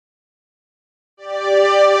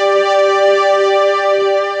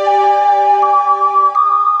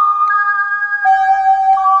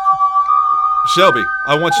Shelby,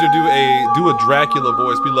 I want you to do a Dracula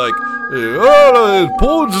voice. Be like, oh,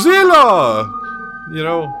 Podzilla. You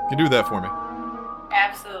know, you can do that for me.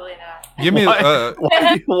 Absolutely not. Give me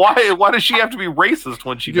why does she have to be racist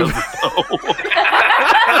when she does it though?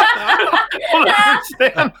 I don't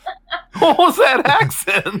understand. What was that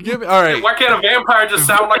accent? All right. Why can't a vampire just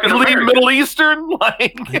sound like an American? Middle Eastern?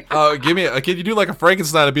 Like, give me. Can you do like a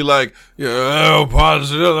Frankenstein and be like, oh,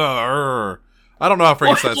 Podzilla? I don't know how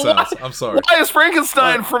Frankenstein sounds. I'm sorry. Why is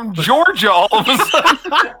Frankenstein from Georgia all of a sudden?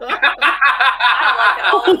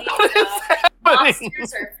 What is happening?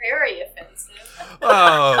 Monsters are very offensive.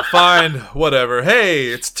 Oh, fine. Whatever. Hey,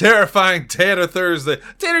 it's Terrifying Tanner Thursday.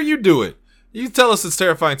 Tanner, you do it. You tell us it's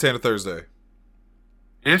Terrifying Tanner Thursday.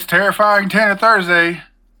 It's Terrifying Tanner Thursday.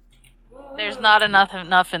 There's not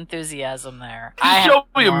enough enthusiasm there.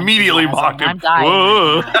 Shelby immediately mocked him. I'm dying.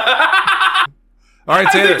 All right,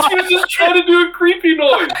 Tanner. She was just trying to do a creepy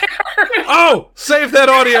noise. Oh, save that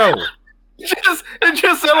audio. It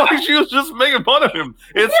just sounded like she was just making fun of him.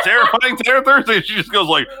 It's Terrifying Tanner Thursday. She just goes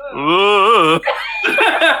like, ugh.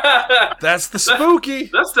 That's the spooky.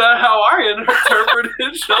 That's not how I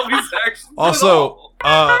interpreted Shelby's accent. Also,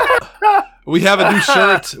 we have a new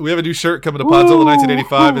shirt. We have a new shirt coming to Podzilla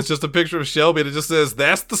 1985. It's just a picture of Shelby, and it just says,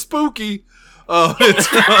 "That's the spooky." Oh, it's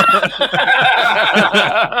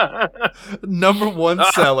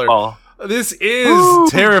 #1 seller. Oh. This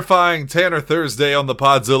is Terrifying Tanner Thursday on the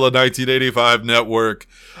Podzilla 1985 network.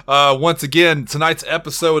 Once again, tonight's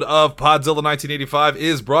episode of Podzilla 1985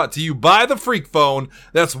 is brought to you by the Freak Phone.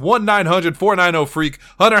 That's 1-900-490-FREAK.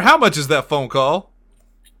 Hunter, how much is that phone call?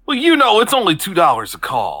 Well, you know, it's only $2 a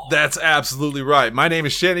call. That's absolutely right. My name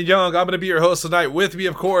is Shannon Young. I'm going to be your host tonight. With me,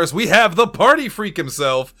 of course, we have the party freak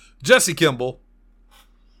himself, Jesse Kimball.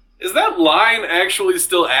 Is that line actually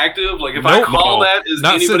still active? Like, if I call that, is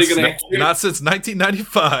anybody going to answer? Not since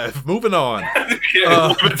 1995. Moving on.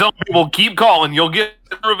 I've been telling people, keep calling. You'll get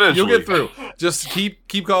through eventually. You'll get through. Just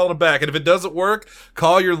keep calling them back. And if it doesn't work,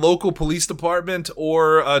 call your local police department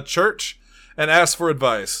or a church and ask for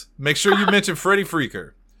advice. Make sure you mention Freddy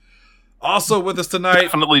Freaker. Also with us tonight.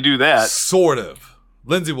 Definitely do that. Sort of.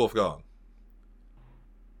 Lindsey Wolfgang.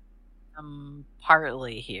 I'm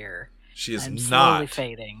partly here. She is I'm not slowly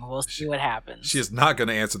fading. We'll see what happens. She is not going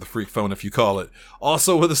to answer the freak phone if you call it.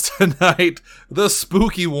 Also with us tonight, the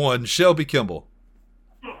spooky one, Shelby Kimball.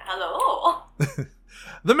 Hello.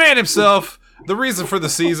 The man himself, the reason for the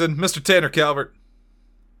season, Mr. Tanner Calvert.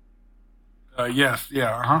 Yes.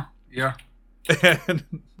 Yeah. Yeah. And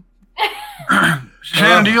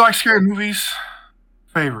Shannon, do you like scary movies?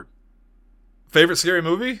 Favorite scary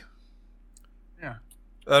movie? Yeah.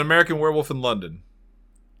 An American Werewolf in London.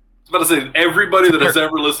 I was about to say, everybody that has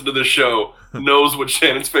ever listened to this show knows what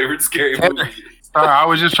Shannon's favorite scary movie is. I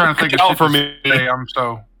was just trying to think of shit for to me. say.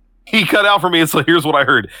 He cut out for me, and so here's what I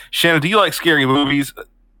heard. Shannon, do you like scary movies?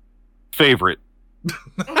 Favorite.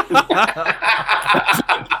 I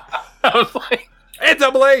was like, Hey,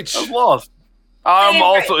 Double H. I was lost. I'm Favorite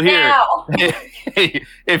also here. now. Hey,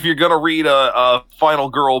 if you're going to read a Final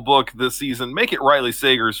Girl book this season, make it Riley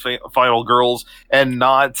Sager's Final Girls and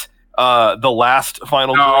not The Last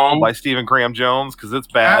Final Girl by Stephen Graham Jones, because it's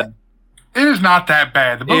bad. It is not that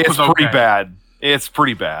bad. The book was okay. Pretty bad. It's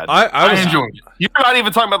pretty bad. I enjoyed it. You're not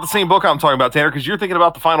even talking about the same book I'm talking about, Tanner, because you're thinking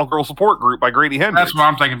about the Final Girl Support Group by Grady Hendrix. That's what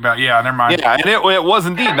I'm thinking about. Yeah, never mind. Yeah, and it was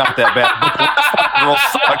indeed not that bad. But the Last Final Girl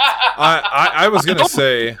sucked. I was going to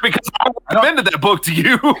say... Because I recommended that book to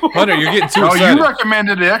you. Hunter, you're getting too Oh, excited. you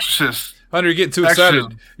recommended The Exorcist. Hunter, you're getting too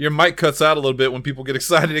excited. Your mic cuts out a little bit when people get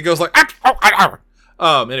excited. It goes like...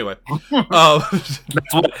 Anyway.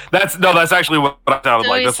 That's actually what I sounded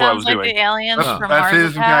like. That's what I was like doing. The aliens from That Mars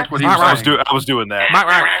is in fact Attack. what he was saying. I was doing that.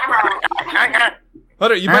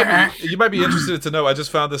 Hunter, you might be interested to know. I just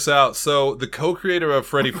found this out. So the co-creator of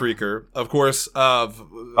Freddy Freaker, of course, of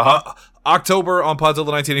October on Podzilla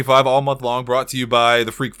 1985, all month long, brought to you by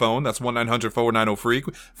the Freak Phone. That's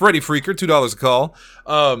 1-900-490-FREAK. Freddy Freaker, $2 a call.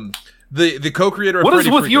 The co-creator of What Freddy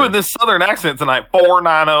is with Freaker, you in this southern accent tonight?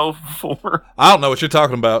 4904. I don't know what you're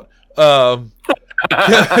talking about.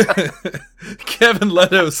 Kevin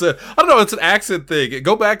Leto said, I don't know, it's an accent thing.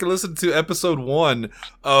 Go back and listen to episode 1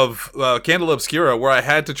 of Candle Obscura, where I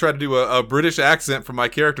had to try to do a British accent for my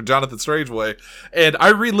character, Jonathan Strangeway, and I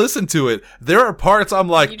re-listened to it. There are parts I'm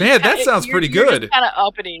like, man, that sounds pretty good. Kind of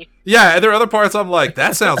uppity. Yeah, and there are other parts I'm like,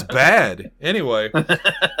 that sounds bad. Anyway,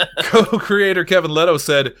 co-creator Kevin Leto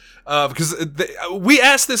said, because we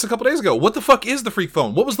asked this a couple days ago, what the fuck is the Freak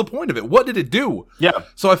Phone? What was the point of it? What did it do? Yeah.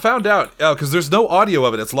 So I found out, because there's no audio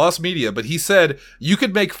of it. It's lost media, but he said you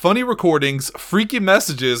could make funny recordings, freaky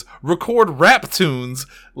messages, record rap tunes,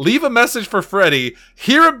 leave a message for Freddie,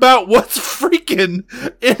 hear about what's freaking,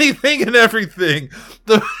 anything and everything.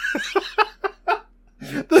 The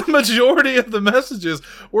majority of the messages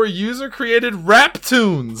were user-created rap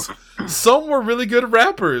tunes. Some were really good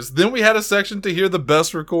rappers. Then we had a section to hear the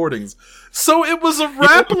best recordings. So it was a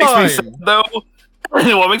rap line.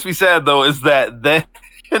 What makes me sad, though, is that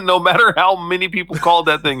no matter how many people called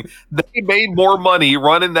that thing, they made more money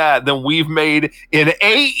running that than we've made in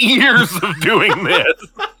 8 years of doing this.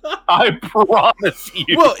 I promise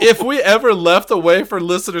you. Well, if we ever left a way for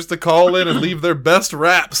listeners to call in and leave their best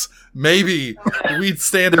raps, maybe we'd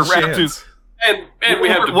stand a chance. And we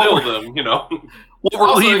have to build them, you know. What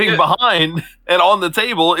we're leaving behind and on the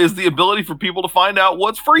table is the ability for people to find out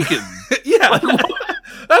what's freaking. Yeah.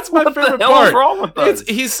 That's my favorite part. What the hell is wrong with us?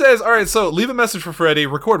 He says, all right, so leave a message for Freddie,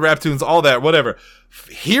 record rap tunes, all that, whatever.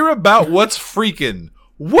 Hear about what's freaking.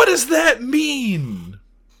 What does that mean?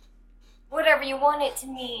 Whatever you want it to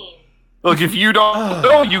mean. Look, if you don't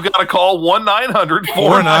know, you got to call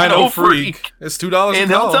 1-900-490-FREAK. It's $2 a call.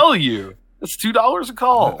 And he'll tell you. It's $2 a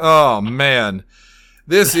call. Oh, man.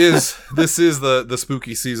 This is the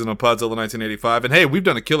spooky season of Podzilla 1985. And hey, we've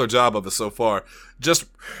done a killer job of it so far. Just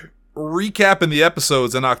recapping the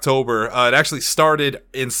episodes in October, it actually started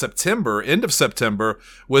in September, end of September,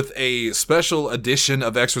 with a special edition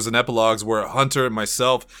of Extras and Epilogues where Hunter,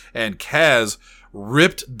 myself, and Kaz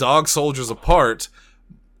ripped Dog Soldiers apart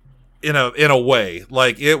in a way.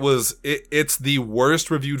 Like, it's the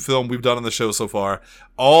worst reviewed film we've done on the show so far.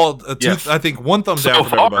 I think one thumbs down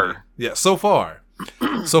from everybody. Yeah, so far.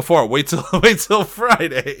 So far, wait till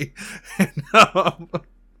Friday.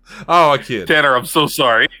 I kid. Tanner, I'm so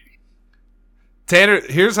sorry. Tanner,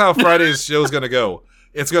 here's how Friday's show is going to go.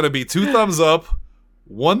 It's going to be 2 thumbs up,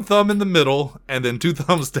 1 thumb in the middle, and then 2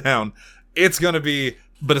 thumbs down. It's going to be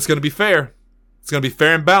fair. It's going to be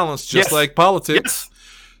fair and balanced, just like politics. Yes.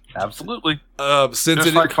 Absolutely.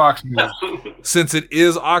 Like Fox News. Since it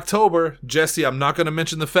is October, Jesse, I'm not going to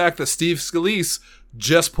mention the fact that Steve Scalise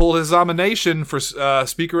just pulled his nomination for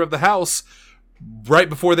Speaker of the House right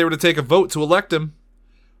before they were to take a vote to elect him.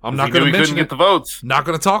 I'm not going to mention get the votes. Not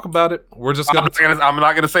going to talk about it. We're just going to. I'm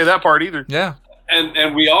not going to say that part either. Yeah.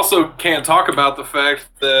 And we also can't talk about the fact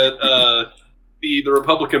that the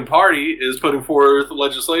Republican Party is putting forth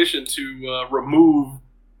legislation to remove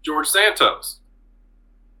George Santos.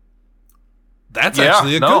 That's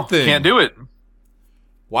actually a good thing. Can't do it.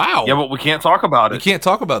 Wow. Yeah, but we can't talk about it. We can't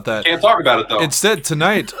talk about that. Can't talk about it, though. Instead,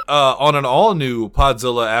 tonight, on an all-new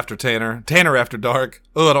Podzilla After Tanner After Dark.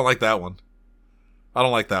 Oh, I don't like that one.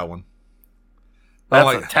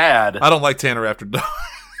 That's a tad. I don't like Tanner After Dark.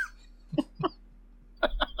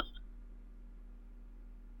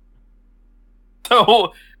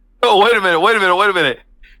 Oh, wait a minute.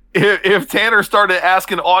 If Tanner started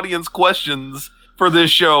asking audience questions for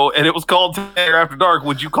this show and it was called Tanner After Dark,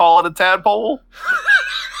 would you call it a tadpole?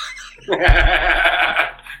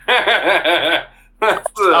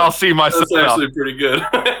 I'll see myself. That's actually pretty good.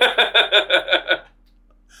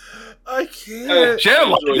 I can't.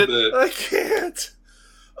 I can't.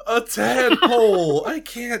 A tadpole. I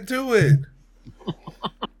can't do it.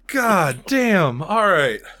 God damn. All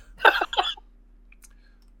right.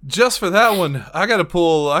 Just for that one, I gotta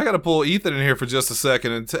pull Ethan in here for just a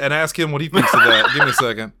second and ask him what he thinks of that. Give me a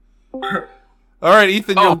second. All right,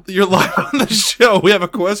 Ethan, you're live on the show. We have a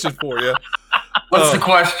question for you. What's the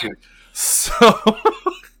question? So,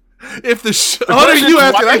 if the show, you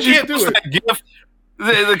asking? I can't do it.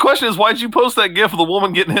 The question is, why'd you post that gif of the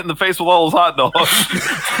woman getting hit in the face with all those hot dogs?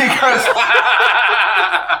 Because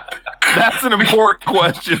that's an important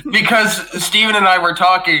question. Because Steven and I were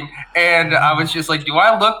talking, and I was just like, do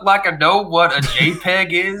I look like I know what a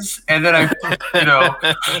JPEG is? And then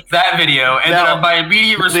that video. And then my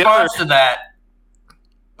immediate response to that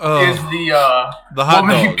is the hot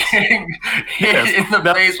woman dogs getting hit in the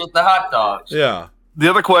face with the hot dogs. Yeah. The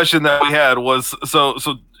other question that we had was, so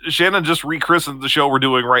Shannon just rechristened the show we're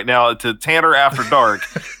doing right now to Tanner After Dark,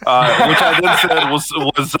 which I then said was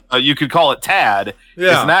you could call it TAD.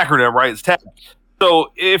 Yeah. It's an acronym, right? It's TAD.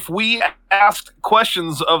 So if we asked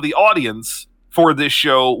questions of the audience for this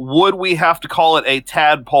show, would we have to call it a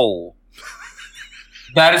tadpole?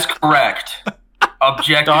 That is correct.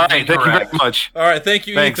 Objectively All right, thank correct. you very much. All right, thank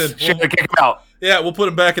you, Thanks. Ethan. Shannon, kick him out. Yeah, we'll put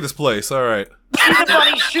him back in his place. All right.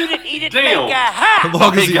 Somebody shoot it, eat it, Damn. make a hat. As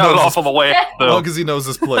long as He he got it knows off on the way out, As though. long as he knows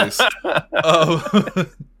his place. All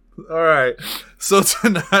right. So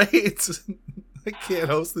tonight, I can't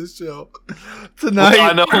host this show. Tonight,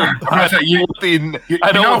 I know. I know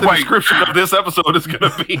know what the what- description of this episode is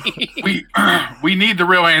going to be. We need the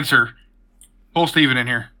real answer. Pull Steven in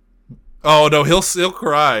here. Oh no, he'll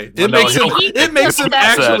cry. It makes him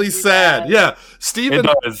actually sad. Yeah, Steven.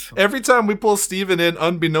 Every time we pull Steven in,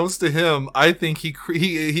 unbeknownst to him, I think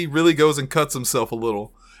he really goes and cuts himself a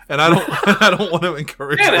little, and I don't want to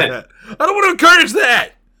encourage that. I don't want to encourage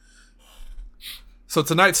that. So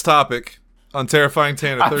tonight's topic on Terrifying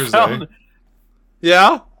Tanner Thursday.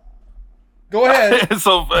 Yeah. Go ahead.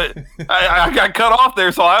 So I got cut off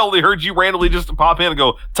there, so I only heard you randomly just pop in and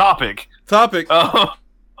go topic.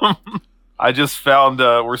 I just found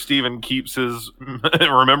where Steven keeps his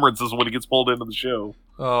remembrances when he gets pulled into the show.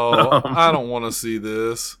 Oh, I don't want to see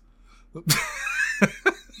this.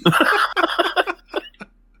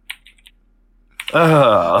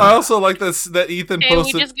 I also like that Ethan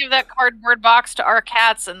posted. We just give that cardboard box to our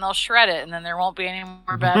cats and they'll shred it, and then there won't be any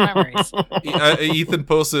more bad memories. Ethan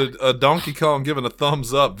posted a Donkey Kong giving a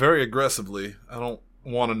thumbs up very aggressively. I don't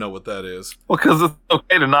want to know what that is. Well, because it's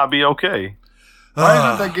okay to not be okay.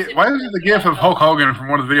 Why isn't the gif of Hulk Hogan from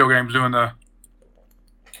one of the video games doing the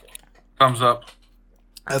thumbs up?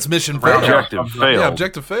 That's mission failed. Objective failed. Yeah,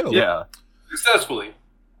 objective failed. Yeah. Successfully.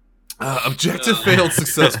 Objective failed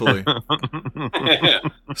successfully.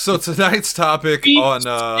 So tonight's topic on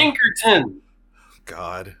Pinkerton.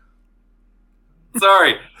 God.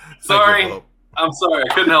 Sorry. I'm sorry.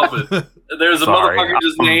 I couldn't help it. There's a motherfucker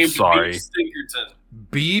just named Beef Stinkerton.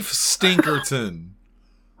 Beef Stinkerton.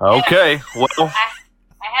 Okay. Well, I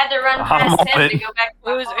had to run past him to go back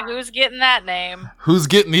to Who's getting that name? Who's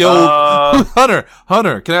getting the old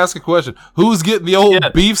Hunter, can I ask a question? Who's getting the old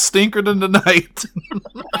Beef Stinkerton tonight?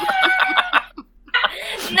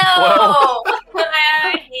 No,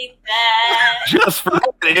 I hate that. Just for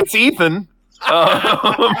it's Ethan.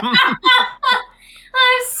 I'm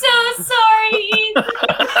so sorry, Ethan.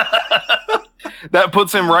 That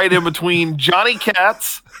puts him right in between Johnny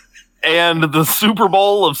Cats and the Super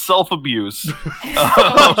Bowl of self-abuse.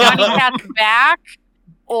 Johnny Cat's back,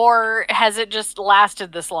 or has it just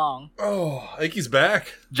lasted this long? Oh, I think he's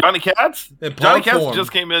back. Johnny Cats? Johnny Cats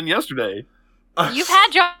just came in yesterday. You've had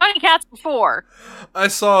Johnny Cats before. I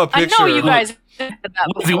saw a picture. I know you guys did that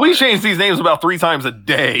before. See, we change these names about 3 times a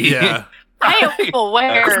day. Yeah. I am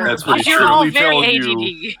aware. That's what You're all truly very tells ADD.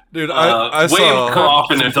 you. Dude, I way saw more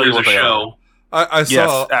often if there's a show. I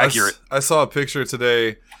saw accurate. I saw a picture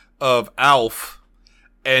today of Alf,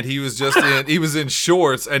 and he was in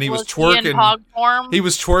shorts, and he was twerking. He in pog form? He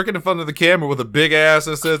was twerking in front of the camera with a big ass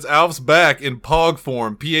that says "Alf's back" in pog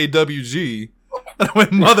form, PAWG. And I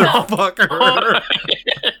went, motherfucker.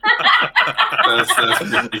 That's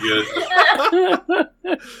pretty good.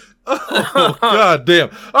 Oh, God damn.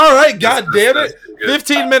 All right, God damn it.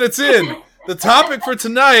 15 minutes in. The topic for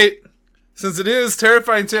tonight, since it is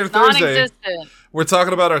Terrifying Tanner Thursday, we're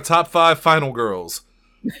talking about our top 5 final girls.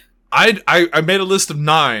 I made a list of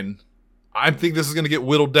 9. I think this is going to get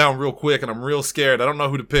whittled down real quick, and I'm real scared. I don't know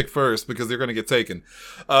who to pick first because they're going to get taken.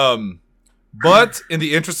 But in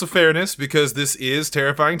the interest of fairness, because this is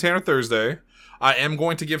Terrifying Tanner Thursday, I am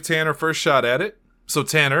going to give Tanner first shot at it. So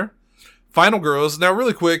Tanner, final girls. Now,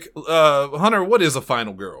 really quick, Hunter, what is a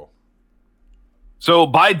final girl? So,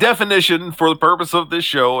 by definition, for the purpose of this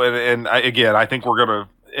show, and I think we're going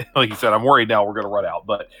to, like you said, I'm worried now we're going to run out.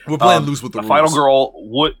 But we're playing loose with the rules. Final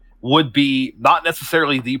girl would be not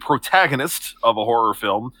necessarily the protagonist of a horror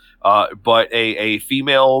film, but a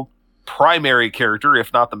female primary character,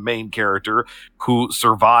 if not the main character, who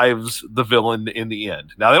survives the villain in the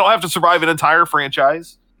end. Now, they don't have to survive an entire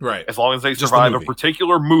franchise. Right. As long as they survive a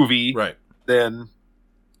particular movie, right, then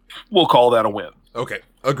we'll call that a win. Okay,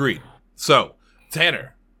 agreed. So,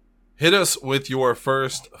 Tanner, hit us with your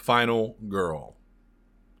first final girl.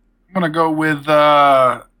 I'm going to go with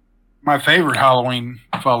my favorite Halloween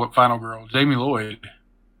final girl, Jamie Lloyd,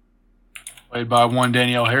 played by one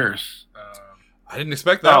Danielle Harris. I didn't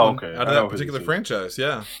expect that one okay. out of that particular franchise.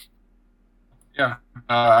 Yeah. Yeah.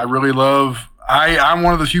 I really love, I'm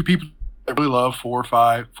one of the few people that really love 4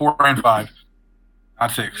 and 5,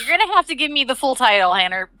 not 6. You're going to have to give me the full title,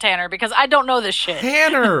 Tanner, because I don't know this shit.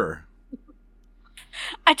 Tanner!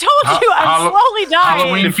 I told you I'm slowly dying.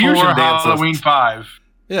 Halloween 4, Halloween 5.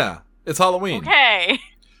 Yeah, it's Halloween. Okay.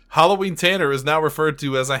 Halloween Tanner is now referred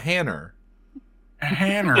to as a Hanner. A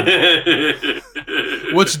Hanner.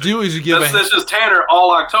 What you do is you give that's just Tanner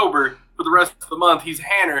all October. For the rest of the month, he's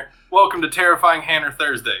Hanner. Welcome to Terrifying Hanner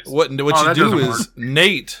Thursdays. What you do is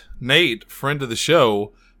Nate, friend of the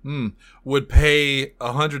show, would pay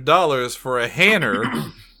 $100 for a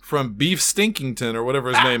Hanner from Beef Stinkington or whatever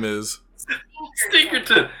his name is.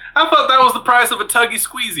 Stinkerton. I thought that was the price of a Tuggy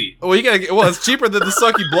Squeezy. Well, it's cheaper than the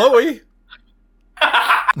Sucky Blowy.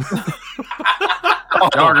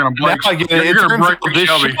 Y'all are gonna break. Now I get it. It You're gonna turns break out this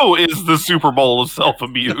Shelby. show is the Super Bowl of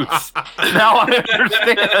self-abuse. Now I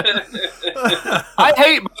understand. I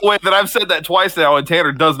hate, by the way, that I've said that twice now, and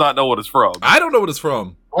Tanner does not know what it's from. I don't know what it's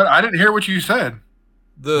from. What? I didn't hear what you said.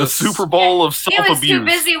 The Super Bowl of He was self-abuse. too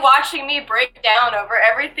busy watching me break down over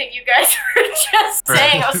everything you guys were just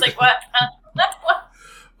saying. I was like, what?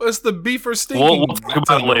 It's the beef or stinking. We'll talk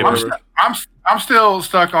about it later. I'm still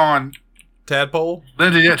stuck on Tadpole.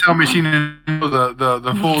 Lindsey. Didn't tell me she didn't know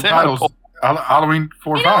the full titles. Halloween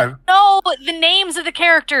 4 or 5. No, the names of the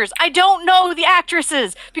characters. I don't know the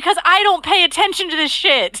actresses because I don't pay attention to this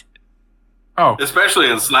shit. Oh,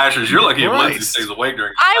 Especially in slashers. You're lucky if Christ. Lindsay stays awake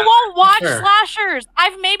during I won't watch Fair. slashers.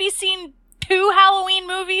 I've maybe seen 2 Halloween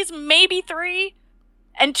movies, maybe 3,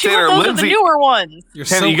 and 2 Tanner, of those are Lindsay- the newer ones. You're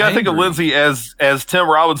Tanner, so you gotta think of angry. Lindsay as Tim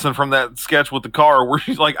Robinson from that sketch with the car, where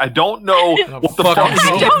she's like, "I don't know what the fucking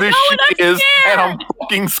fuck scared. this I don't know, shit and I'm is, and I'm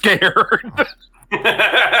fucking scared."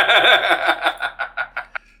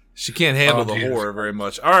 She can't handle the Jesus. horror very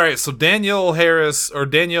much. All right, so Danielle Harris or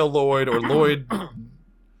Danielle Lloyd or Lloyd.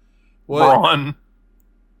 What? Braun.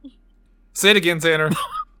 Say it again, Tanner.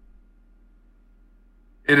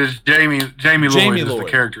 it is Jamie Lloyd is the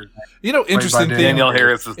character. You know, interesting by thing. Danielle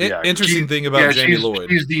Harris is the actor. Interesting thing about Jamie Lloyd.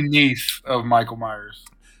 She's the niece of Michael Myers.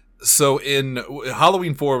 So in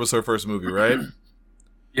Halloween 4 was her first movie, right?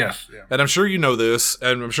 Yes. Yeah. And I'm sure you know this,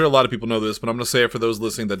 and I'm sure a lot of people know this, but I'm going to say it for those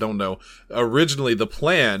listening that don't know. Originally, the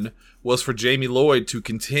plan was for Jamie Lloyd to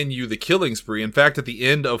continue the killing spree. In fact, at the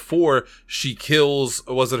end of 4, she kills,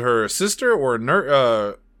 was it her sister or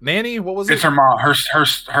nanny? What was it? It's her mom, her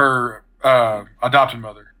adopted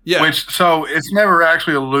mother. Yeah. So it's never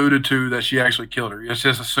actually alluded to that she actually killed her. It's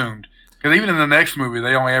just assumed. Because even in the next movie,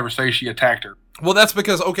 they only ever say she attacked her. Well, that's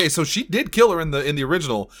because so she did kill her in the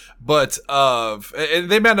original, but and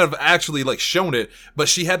they might not have actually like shown it, but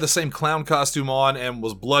she had the same clown costume on and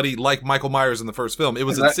was bloody like Michael Myers in the first film. It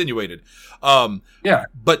was insinuated. Yeah.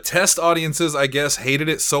 But test audiences, I guess, hated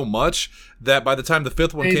it so much that by the time the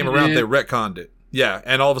 5th one came around, they retconned it. Yeah,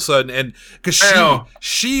 and all of a sudden, and because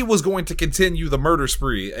she was going to continue the murder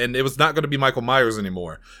spree, and it was not going to be Michael Myers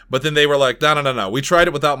anymore. But then they were like, no. We tried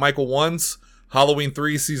it without Michael once. Halloween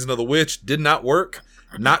 3, Season of the Witch, did not work.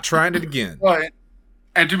 Not trying it again. Well,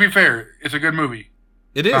 and to be fair, it's a good movie.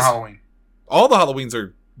 It is. Not Halloween. All the Halloweens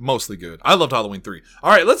are mostly good. I loved Halloween 3. All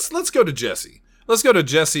right, let's go to Jesse. Let's go to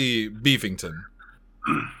Jesse Beefington.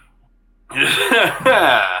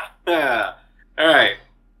 Yeah. All right.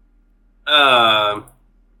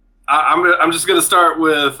 I'm just gonna start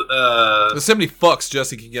with There's so many fucks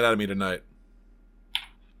Jesse can get out of me tonight.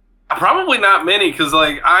 probably not many because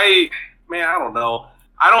I don't know.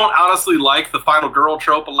 I don't honestly like the final girl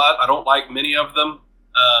trope a lot. I don't like many of them.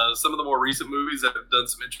 Some of the more recent movies have done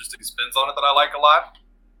some interesting spins on it that I like a lot.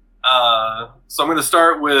 So I'm going to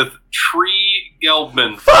start with Tree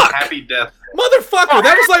Gelbman from Fuck! Happy Death. Motherfucker,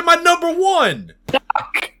 that was like my number 1.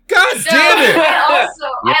 God So damn it. I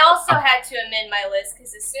also had to amend my list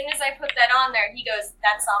because as soon as I put that on there, he goes,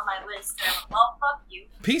 "That's on my list." And I'm like, "Well, fuck you."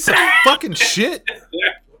 Piece of fucking shit.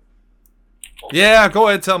 Yeah, go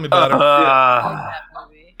ahead, tell me about it.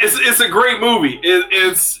 It's a great movie.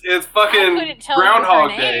 It's fucking couldn't tell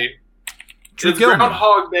Groundhog her Day. name. Tree It's Gelbman.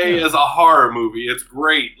 Groundhog Day as a horror movie. It's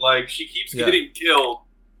great. Like she keeps Yeah. getting killed,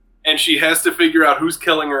 and she has to figure out who's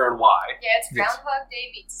killing her and why. Yeah, it's Groundhog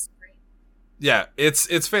Day meets Scream. Yeah,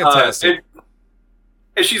 it's fantastic.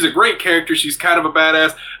 And she's a great character. She's kind of a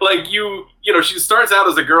badass. Like you know, she starts out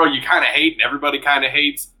as a girl you kind of hate, and everybody kind of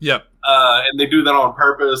hates. Yep. And they do that on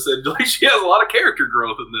purpose. And like, she has a lot of character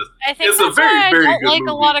growth in this. I think It's a that's very, why I very don't good like a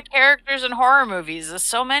movie. lot of characters in horror movies. Is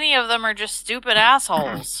so many of them are just stupid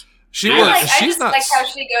assholes. She I was. I She's just not. like how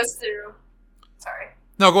she goes through. Sorry.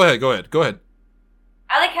 No, go ahead.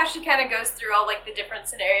 I like how she kind of goes through all like the different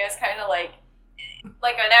scenarios, kind of like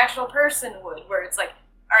an actual person would, where it's like,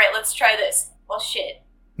 all right, let's try this. Well, shit.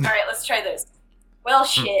 All right, let's try this. Well,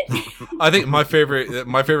 shit. I think my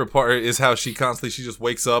favorite part is how she just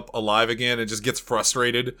wakes up alive again and just gets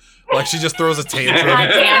frustrated. Like she just throws a God tantrum.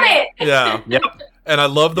 damn it! Yeah. Yep. And I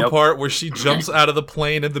love the Yep. part where she jumps out of the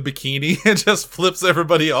plane in the bikini and just flips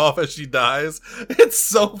everybody off as she dies. It's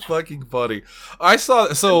so fucking funny. I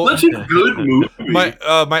saw Such a good movie. my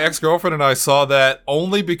ex-girlfriend and I saw that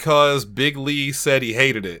only because Big Lee said he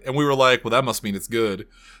hated it, and we were like, "Well, that must mean it's good."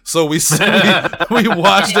 So we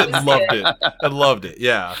watched it and loved it.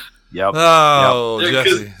 Yeah. Yep. Oh, Yeah,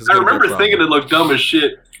 'cause Jesse. it's I gonna be a remember problem. thinking it looked dumb as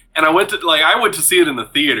shit, and I went to see it in the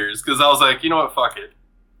theaters because I was like, you know what, fuck it,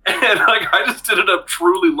 and like I just ended up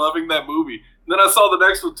truly loving that movie. And then I saw the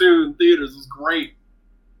next one too in theaters. It was great.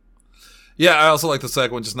 Yeah, I also like the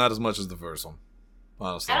second one, just not as much as the first one.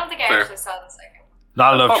 Honestly. I don't think I Fair. actually saw the second one.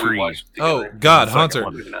 Not I enough thought we trees. watched it Oh together. God, The second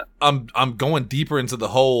Hunter! one. I'm going deeper into the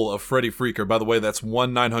hole of Freddy Freaker. By the way, that's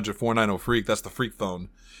 1-900-490-FREAK. That's the Freak phone.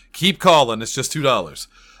 Keep calling. It's just $2.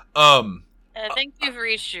 I think you've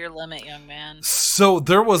reached your limit, young man. So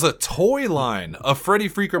there was a toy line of Freddy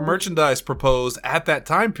Freaker merchandise proposed at that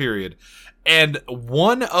time period, and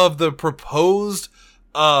one of the proposed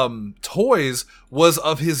toys was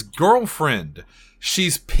of his girlfriend.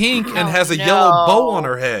 She's pink and has a yellow bow on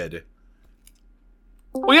her head.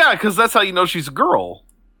 Well, yeah, because that's how you know she's a girl.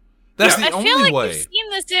 That's Yeah. the I feel only like way. you've seen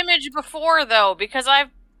this image before, though, because I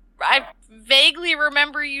vaguely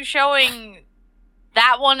remember you showing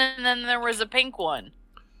that one, and then there was a pink one.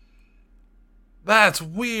 That's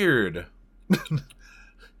weird.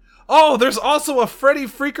 Oh, there's also a Freddy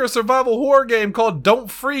Freaker survival horror game called Don't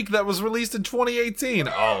Freak that was released in 2018.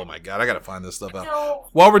 Oh my god, I gotta find this stuff out. So,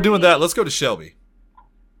 While we're doing that, let's go to Shelby.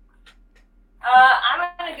 I'm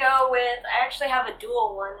gonna go with. I actually have a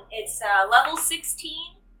dual one. It's level 16,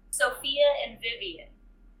 Sophia and Vivian.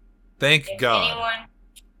 Thank If God. anyone.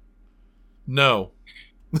 No.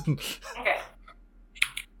 Okay.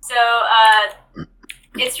 So,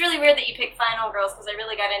 it's really weird that you picked Final Girls because I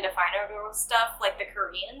really got into Final Girls stuff, like the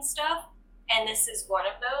Korean stuff, and this is one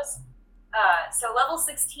of those. So level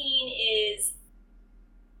 16 is,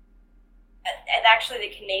 and actually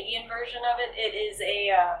the Canadian version of it, it is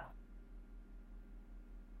a,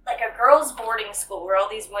 like a girls' boarding school where all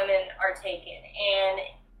these women are taken, and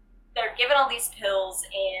they're given all these pills,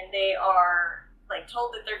 and they are like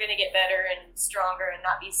told that they're going to get better and stronger and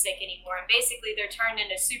not be sick anymore, and basically they're turned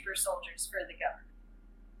into super soldiers for the government.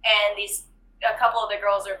 And a couple of the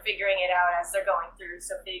girls are figuring it out as they're going through.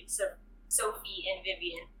 Sophie and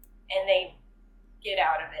Vivian, and they get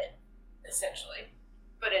out of it essentially.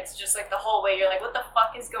 But it's just like the whole way you're like, what the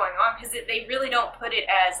fuck is going on? Because they really don't put it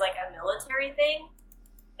as like a military thing.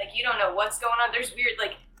 Like you don't know what's going on. There's weird,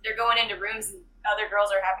 like they're going into rooms and other girls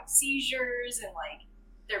are having seizures and like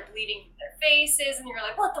they're bleeding from their faces, and you're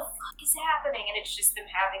like, what the fuck is happening? And it's just them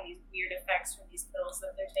having these weird effects from these pills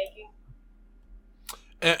that they're taking.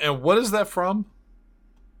 And what is that from?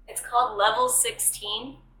 It's called Level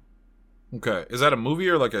 16. Okay. Is that a movie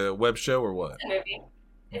or like a web show or what? It's a movie.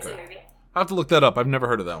 It's a movie. I'll have to look that up. I've never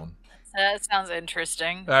heard of that one. That sounds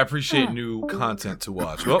interesting. I appreciate new content to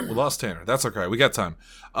watch. Well, we lost Tanner. That's okay. We got time.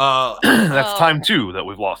 That's time 2 that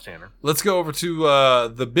we've lost Tanner. Let's go over to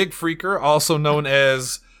the Big Freaker, also known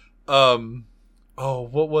as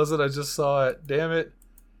what was it? I just saw it. Damn it.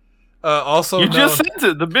 Also You known, just sent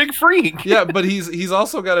it, the Big Freak. yeah, but he's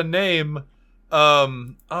also got a name.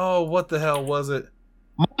 What the hell was it?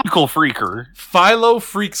 Michael Freaker. Philo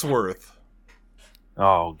Freaksworth.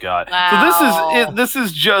 Oh God! Wow. So this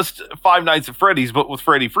is just Five Nights at Freddy's, but with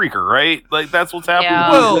Freddy Freaker, right? Like that's what's happening.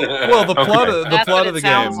 Yeah. Well, the plot of the That's plot what of the it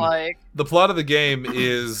sounds game. like. The plot of the game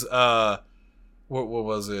is what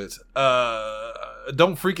was it?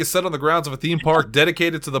 Don't Freak is set on the grounds of a theme park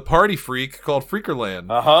dedicated to the party freak called Freakerland.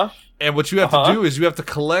 And what you have to do is you have to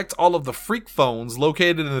collect all of the freak phones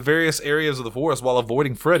located in the various areas of the forest while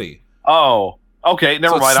avoiding Freddy. Oh, okay.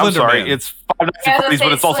 Never So it's mind. I'm Slender sorry. Man. It's Five Nights at Freddy's,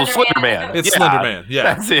 but it's also Slender Man. It's Yeah. Slender Man. Yeah,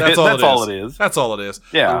 That's it. That's all That's it all is. it is. That's all it is.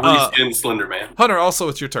 Yeah. Reskin Slender Man. Hunter, also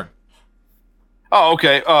it's your turn. Oh,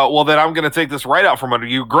 okay. Well, then I'm going to take this right out from under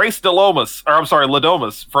you. Grace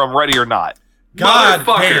Ladomas from Ready or Not. God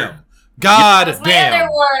Motherfucker. damn. God That was my damn.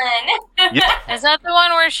 other one. Yeah. Is that the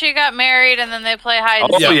one where she got married and then they play hide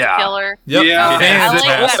and Oh, seek yeah. to kill her? Yep. Yeah. Okay, I like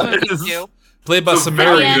that Fantastic. movie too. Played by It's a Samara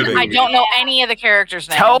very Again, good Weaving. I don't know any of the characters'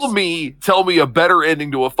 names. Tell me a better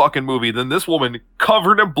ending to a fucking movie than this woman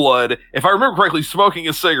covered in blood, if I remember correctly, smoking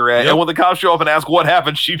a cigarette, Yep. and when the cops show up and ask what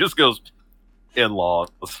happened, she just goes, in-laws.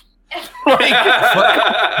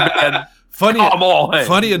 Man, Funny, come on.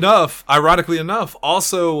 funny enough, ironically enough,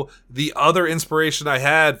 also the other inspiration I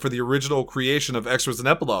had for the original creation of Extras and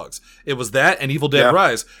Epilogues, it was that and Evil Dead Yeah.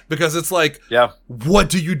 Rise. Because it's like, Yeah. what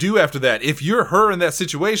do you do after that? If you're her in that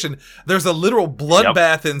situation, there's a literal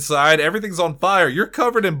bloodbath inside, everything's on fire, you're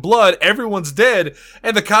covered in blood, everyone's dead,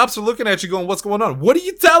 and the cops are looking at you going, what's going on? What do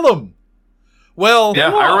you tell them? Well,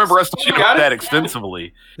 Yeah, I remember us You talking got about it? that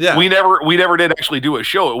extensively. yeah. We never did actually do a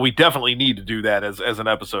show. We definitely need to do that as an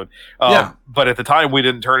episode. Yeah. But at the time, we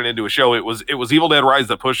didn't turn it into a show. It was Evil Dead Rise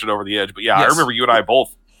that pushed it over the edge. But yeah, I Yes. remember you and I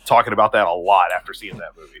both talking about that a lot after seeing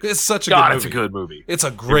that movie. It's such a God, good it's a movie. good movie. It's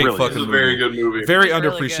a great really is. fucking It's a movie. very good movie. Very It's really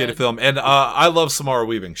underappreciated good. film. And I love Samara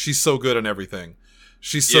Weaving. She's so good in everything.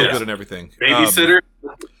 She's so Yeah. good in everything. Babysitter.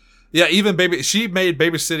 Yeah, even she made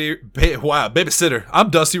Babysitter. I'm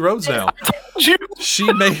Dusty Rhodes now.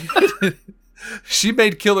 She made she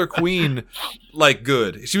made Killer Queen like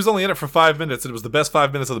good. She was only in it for 5 minutes, and it was the best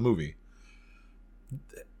 5 minutes of the movie.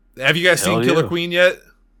 Have you guys seen Killer Queen yet?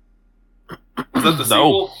 Is that the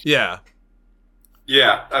sequel? Yeah.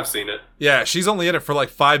 Yeah, I've seen it. Yeah, she's only in it for like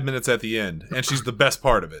 5 minutes at the end, and she's the best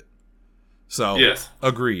part of it. So, yes.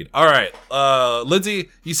 Agreed. All right. Lindsay,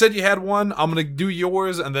 you said you had one. I'm going to do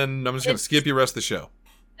yours, and then I'm just going to skip you the rest of the show.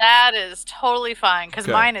 That is totally fine, because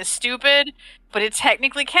mine is stupid, but it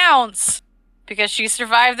technically counts, because she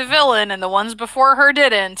survived the villain, and the ones before her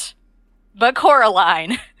didn't. But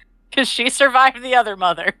Coraline, because she survived the other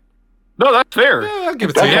mother. No, that's fair. Yeah, I'll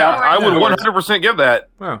give it to you. Yeah, I would 100% give that.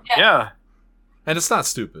 Oh. Yeah. And it's not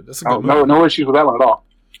stupid. It's a good movie. No issues with that one at all.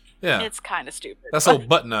 Yeah. It's kind of stupid. That's old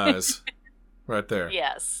Button Eyes right there.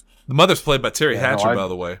 Yes. The mother's played by Terry Hatcher, by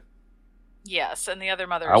the way. Yes, and the other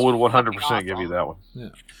mother. I would 100% give you that one. Yeah.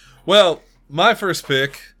 Well, my first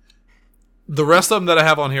pick, the rest of them that I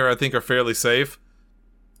have on here I think are fairly safe.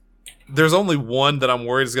 There's only one that I'm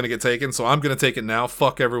worried is going to get taken, so I'm going to take it now.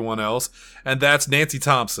 Fuck everyone else. And that's Nancy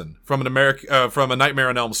Thompson from from A Nightmare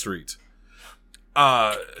on Elm Street.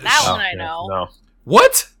 That one I know. No.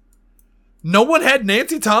 What? No one had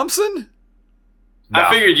Nancy Thompson? No.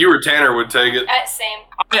 I figured you or Tanner would take it. Same.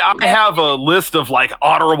 I have a list of like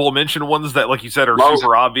honorable mention ones that, like you said, are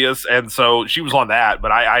super obvious, and so she was on that,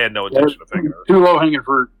 but I had no intention of taking her. Too low hanging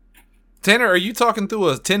fruit. Tanner, are you talking through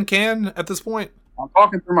a tin can at this point? I'm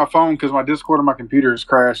talking through my phone because my Discord on my computer has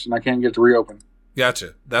crashed and I can't get it to reopen.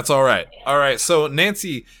 Gotcha. That's all right. All right. So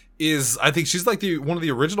Nancy is, I think she's like one of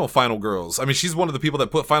the original Final Girls. I mean, she's one of the people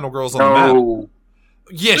that put Final Girls on the map.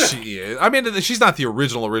 Yes, she is. I mean, she's not the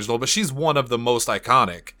original, but she's one of the most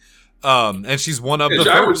iconic. And she's one of the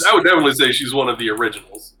first. I would definitely say she's one of the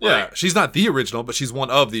originals. Yeah, she's not the original, but she's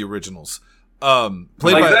one of the originals.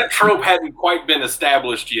 That trope hadn't quite been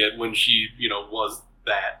established yet when she, was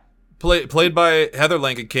that. Played by Heather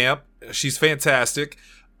Langenkamp. She's fantastic.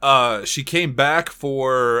 She came back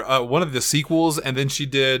for one of the sequels, and then she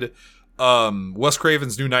did Wes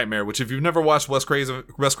Craven's New Nightmare, which if you've never watched Wes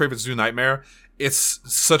Craven's New Nightmare, it's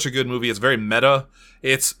such a good movie. It's very meta.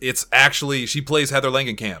 It's actually, she plays Heather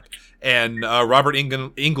Langenkamp. And Robert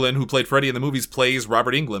Englund, who played Freddy in the movies, plays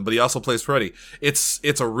Robert Englund, but he also plays Freddy.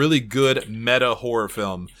 It's a really good meta horror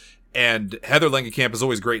film. And Heather Langenkamp is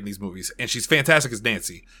always great in these movies. And she's fantastic as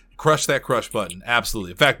Nancy. Crush that crush button.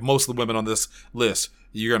 Absolutely. In fact, most of the women on this list,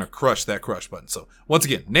 you're going to crush that crush button. So, once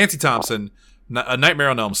again, Nancy Thompson, A Nightmare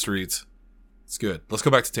on Elm Street. It's good. Let's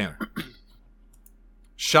go back to Tanner.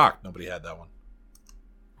 Shocked nobody had that one.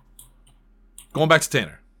 Going back to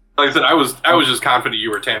Tanner. Like I said, I was just confident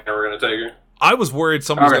you or Tanner were going to take her. I was worried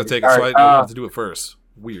someone was going to take it, so I wanted to do it first.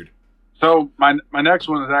 Weird. So my next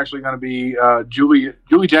one is actually going to be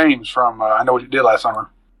Julie James from I Know What You Did Last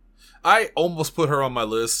Summer. I almost put her on my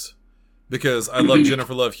list because I love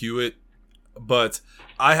Jennifer Love Hewitt, but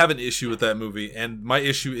I have an issue with that movie, and my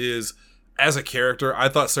issue is, as a character, I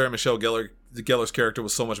thought Sarah Michelle Gellar's character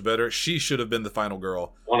was so much better. She should have been the final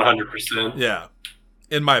girl. 100%. Yeah,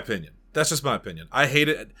 in my opinion. That's just my opinion. I hate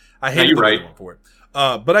it. I hate right for it.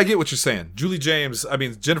 But I get what you're saying. Julie James, I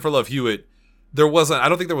mean, Jennifer Love Hewitt, I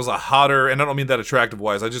don't think there was a hotter, and I don't mean that attractive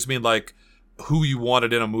wise, I just mean like who you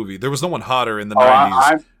wanted in a movie. There was no one hotter in the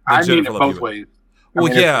 90s. I mean it both ways.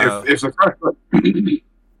 Well, yeah. If the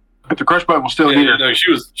crush button was still here. No,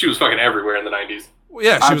 she was fucking everywhere in the 90s. Well,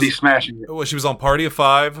 yeah, I'd be smashing it. Well, she was on Party of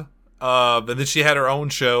Five, and then she had her own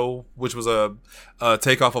show, which was a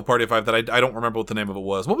takeoff of Party of Five that I don't remember what the name of it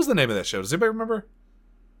was. What was the name of that show? Does anybody remember?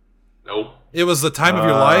 Nope. It was The Time of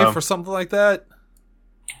Your Life or something like that.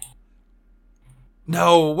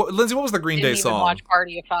 No, Lindsay, what was the Green Day song? Didn't even watch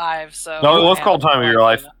Party of Five, so no, it was called Time of Your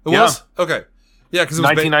Life. It was? Okay. Yeah, because it was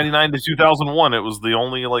 1999 to 2001. It was the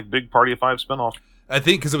only like big Party of Five spinoff. I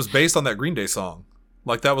think because it was based on that Green Day song.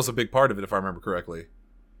 Like that was a big part of it, if I remember correctly.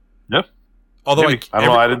 Yeah. Although I don't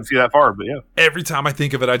know, I didn't see that far, but yeah. Every time I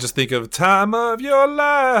think of it, I just think of Time of Your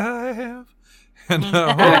Life. And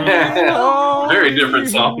very different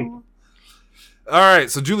song. All right,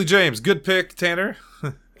 so Julie James, good pick, Tanner.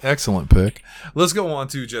 Excellent pick. Let's go on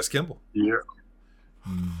to Jess Kimball. Yeah.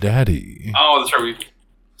 Daddy. Oh, that's right. We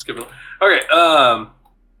skipping. Okay. Along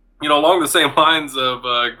the same lines of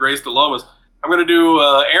Grace DeLomas, I'm going to do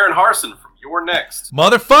Aaron Harson from You're Next.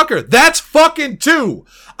 Motherfucker, that's fucking 2.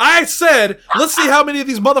 I said, let's see how many of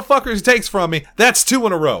these motherfuckers he takes from me. That's 2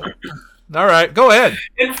 in a row. All right, go ahead.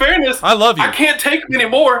 In fairness, I love you. I can't take many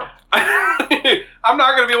more. I'm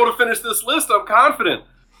not going to be able to finish this list. I'm confident.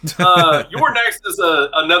 You're Next is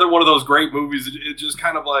another one of those great movies. It just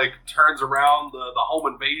kind of like turns around the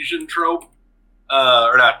home invasion trope,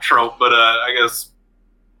 or not trope, but I guess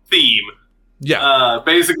theme. Yeah.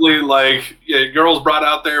 Basically, like girls brought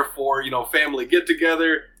out there for family get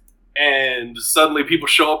together. and suddenly people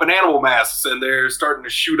show up in animal masks and they're starting to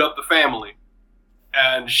shoot up the family.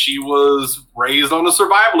 And she was raised on a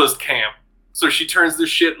survivalist camp, so she turns this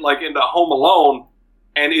shit like into Home Alone,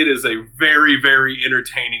 and it is a very, very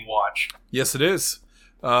entertaining watch. Yes, it is.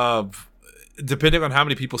 Depending on how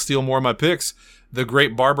many people steal more of my picks, the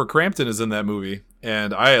great Barbara Crampton is in that movie,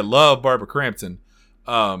 and I love Barbara Crampton.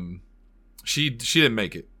 She didn't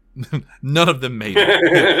make it. None of them made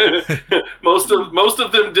it. most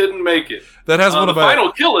of them didn't make it. That has one of the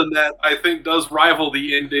final kill in that, I think, does rival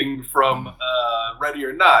the ending from Ready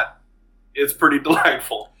or Not. It's pretty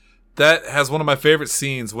delightful. That has one of my favorite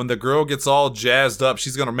scenes when the girl gets all jazzed up.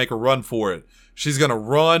 She's gonna make a run for it. She's gonna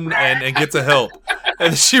run and get to help,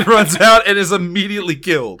 and she runs out and is immediately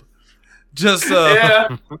killed. Just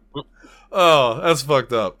yeah. Oh, that's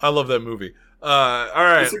fucked up. I love that movie. All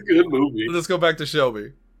right, it's a good movie. Let's go back to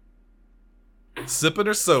Shelby. Sipping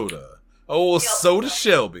her soda. Oh, soda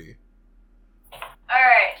Shelby. All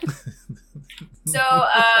right. So,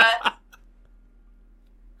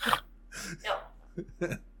 no.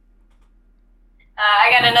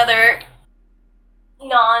 I got another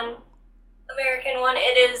non-American one.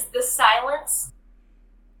 It is The Silence.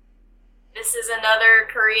 This is another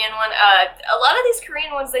Korean one. A lot of these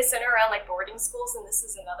Korean ones, they center around like boarding schools, and this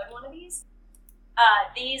is another one of these.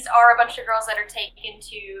 These are a bunch of girls that are taken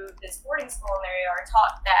to this boarding school, and they are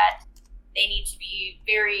taught that they need to be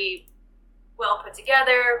very well put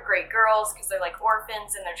together, great girls, because they're like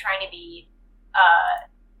orphans, and they're trying to be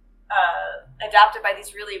adopted by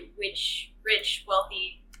these really rich,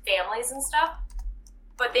 wealthy families and stuff.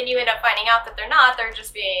 But then you end up finding out that they're not. They're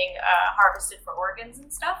just being harvested for organs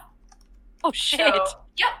and stuff. Oh, shit.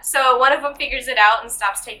 So one of them figures it out and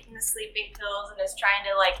stops taking the sleeping pills and is trying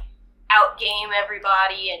to, like, outgame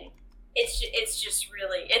everybody, and it's just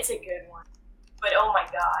really, it's a good one. But oh my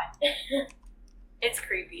god. It's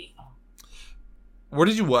creepy. Where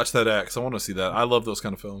did you watch that at? 'Cause I want to see that. I love those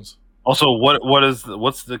kind of films. Also,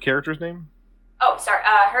 what's the character's name? Oh, sorry.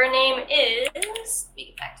 Her name is, let me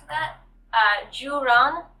get back to that.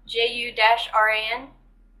 Juran, Ju-Ran.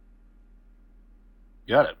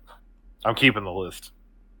 Got it. I'm keeping the list.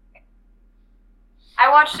 I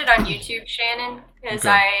watched it on YouTube, Shannon, because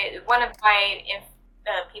one of my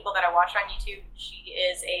people that I watch on YouTube,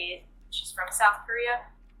 she's from South Korea,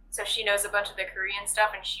 so she knows a bunch of the Korean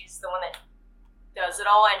stuff, and she's the one that does it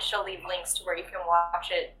all, and she'll leave links to where you can watch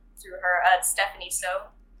it through her. It's Stephanie So.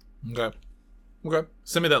 Okay.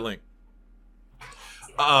 Send me that link.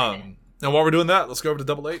 And while we're doing that, let's go over to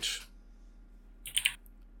Double H.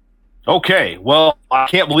 Okay, well, I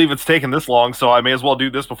can't believe it's taken this long, so I may as well do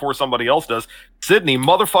this before somebody else does. Sydney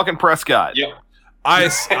motherfucking Prescott. Yep. I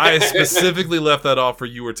specifically left that off for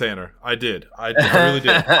you or Tanner. I did. I really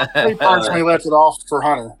did. I personally left it off for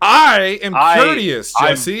Hunter. I am courteous,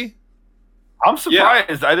 Jesse. I'm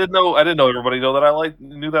surprised. Yeah. I didn't know everybody knew that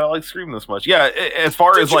I like Scream this much. Yeah, as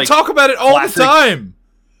far as like talk about it all the time.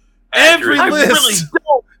 Every list. I really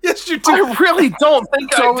don't. Yes, you do. I really don't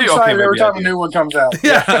think so I do. Okay, every time a new one comes out.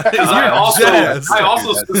 Yeah. I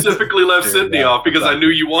also specifically left Sydney off because I knew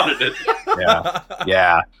you wanted it.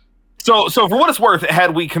 Yeah. So for what it's worth,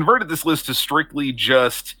 had we converted this list to strictly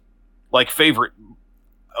just like favorite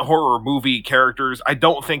horror movie characters, I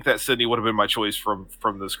don't think that Sydney would have been my choice from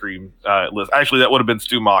the Scream list. Actually, that would have been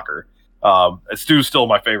Stu Macher. Stu's still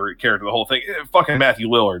my favorite character of the whole thing. Fucking Matthew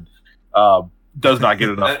Lillard does not get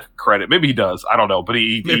enough credit. Maybe he does. I don't know, but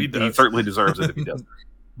he certainly deserves it if he does.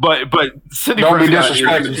 But Sidney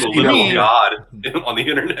Prescott on the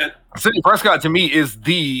internet. Sidney Prescott to me is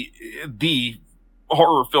the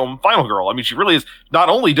horror film final girl. I mean, she really is. Not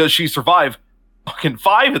only does she survive fucking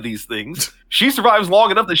 5 of these things, she survives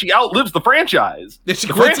long enough that she outlives the franchise. The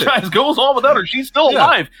franchise goes on without her. She's still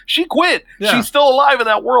alive. She quit. Yeah. She's still alive in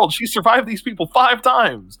that world. She survived these people 5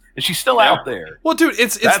 times, and she's still out there. Well, dude,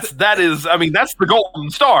 that's the golden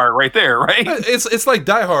star right there, right? It's like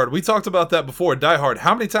Die Hard. We talked about that before. Die Hard.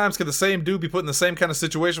 How many times can the same dude be put in the same kind of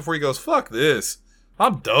situation before he goes, "Fuck this,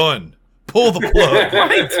 I'm done." Pull the plug.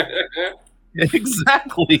 Right.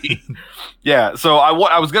 Exactly. Yeah. So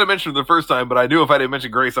I was going to mention her the first time, but I knew if I didn't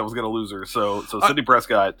mention Grace, I was going to lose her. So Sidney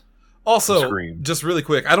Prescott. Also, Scream. Just really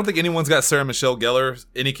quick, I don't think anyone's got Sarah Michelle Gellar,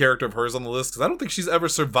 any character of hers on the list, because I don't think she's ever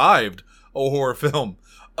survived a horror film.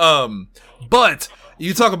 But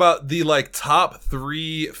you talk about the like top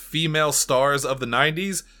 3 female stars of the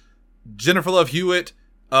 90s: Jennifer Love Hewitt,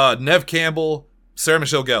 Neve Campbell, Sarah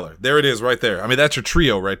Michelle Gellar. There it is, right there. I mean, that's your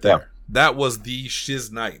trio right there. Yep. That was the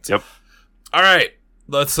shiz night. Yep. All right,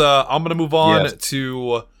 let's. I'm gonna move on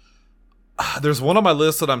to. There's one on my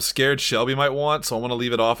list that I'm scared Shelby might want, so I want to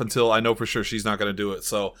leave it off until I know for sure she's not going to do it.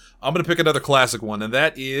 So I'm going to pick another classic one, and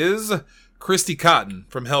that is Christy Cotton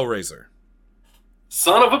from Hellraiser.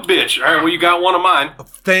 Son of a bitch. All right, well, you got one of mine.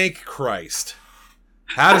 Thank Christ.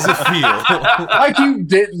 How does it feel? Like you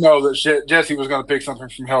didn't know that Jesse was going to pick something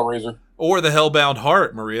from Hellraiser. Or the Hellbound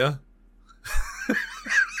Heart, Maria.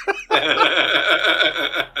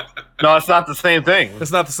 No, it's not the same thing.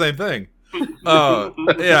 It's not the same thing.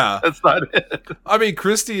 Yeah. That's not it. I mean,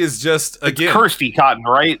 Christy is just, again... It's Kirsty Cotton,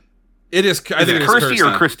 right? It is. I think it is Kirsty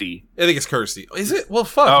or Christy? I think it's Kirsty. Is it? Well,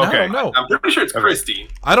 fuck. Oh, okay. I don't know. I'm pretty sure it's Christy.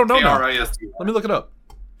 I don't know now. K-R-I-S-T. Let me look it up.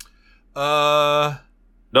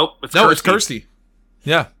 Nope. It's no, Kirsty. it's Kirsty.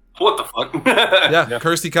 Yeah. What the fuck? Yeah,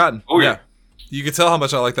 Kirsty Cotton. Oh, yeah. You can tell how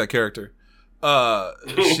much I like that character.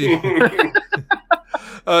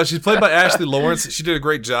 She's played by Ashley Lawrence. She did a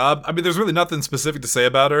great job. I mean, there's really nothing specific to say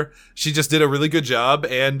about her. She just did a really good job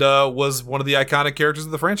and was one of the iconic characters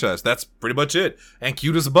of the franchise. That's pretty much it. And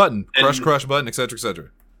cute as a button. Crush button, etc., etc.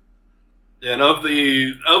 And of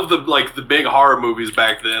the like the big horror movies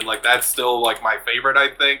back then, like that's still like my favorite,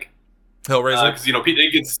 I think. Hellraiser, because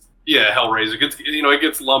it gets Hellraiser gets it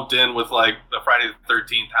gets lumped in with like the Friday the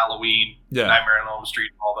 13th, Halloween, Nightmare on Elm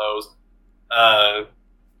Street, all those.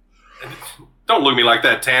 Don't look at me like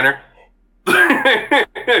that, Tanner.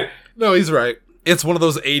 No, he's right. It's one of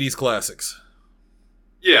those 80s classics.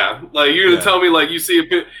 Yeah, like you're gonna tell me like you see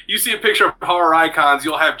a picture of horror icons,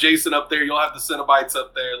 you'll have Jason up there, you'll have the Cenobites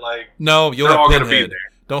up there, like no, you'll have Pinhead.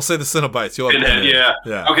 Don't say the Cenobites. You'll have Pinhead.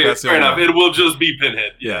 Yeah. Okay, fair enough. It will just be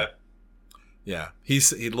Pinhead. Yeah.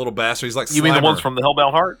 He's a little bastard. He's like Slimer. You mean the ones from the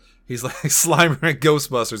Hellbound Heart? He's like Slimer and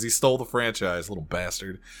Ghostbusters. He stole the franchise, little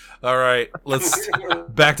bastard. All right, let's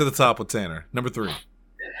back to the top with Tanner. Number 3.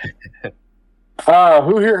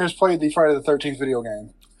 Who here has played the Friday the 13th video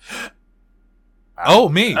game? Oh,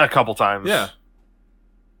 me. A couple times. Yeah.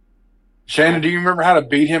 Shannon, do you remember how to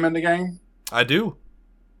beat him in the game? I do.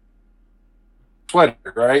 Sweater,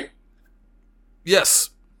 right?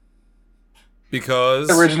 Yes. Because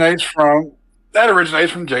that originates from Friday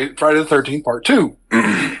the 13th Part 2.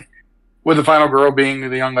 With the final girl being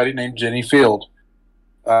the young lady named Jenny Field.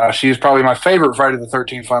 She is probably my favorite Friday the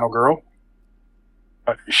 13th final girl.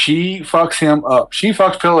 She fucks him up. She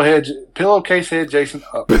fucks pillowcase head Jason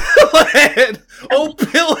up. Pillowhead! Oh,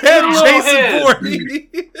 pillowhead Jason Voorhees!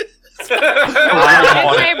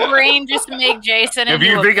 Why did my brain just make Jason If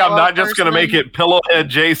you think I'm not just going to make it pillowhead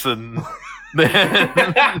Jason, then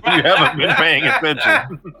you haven't been paying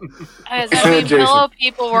attention. I mean, pillow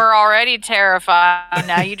people were already terrified.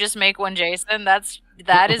 Now you just make one Jason.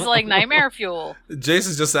 That is like nightmare fuel.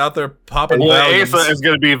 Jason's just out there popping. Well, Asa is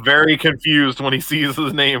going to be very confused when he sees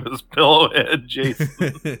his name as Pillowhead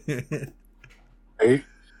Jason.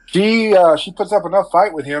 She puts up enough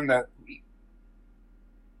fight with him that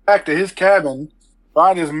back to his cabin,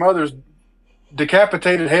 find his mother's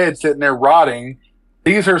decapitated head sitting there rotting.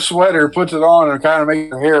 Sees her sweater, puts it on, and kind of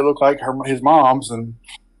makes her hair look like his mom's, and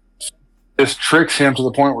just tricks him to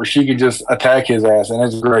the point where she can just attack his ass, and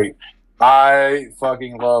it's great. I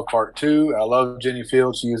fucking love Part 2. I love Jenny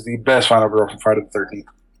Field. She is the best final girl from Friday the 13th.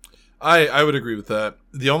 I would agree with that.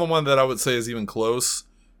 The only one that I would say is even close.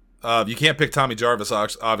 You can't pick Tommy Jarvis,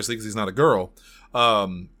 obviously, because he's not a girl.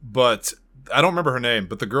 But I don't remember her name.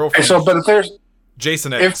 But the girl from but if there's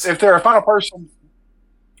Jason X. If they're a final person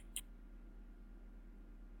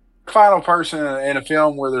in a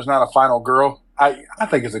film where there's not a final girl, I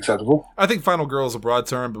think it's acceptable. I think final girl is a broad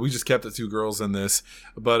term, but we just kept it 2 girls in this.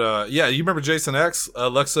 But yeah, you remember Jason X?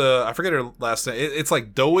 Alexa, I forget her last name. It's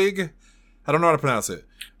like Doig. I don't know how to pronounce it.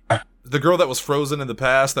 The girl that was frozen in the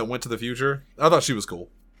past that went to the future. I thought she was cool.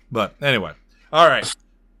 But anyway. All right.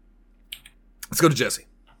 Let's go to Jesse.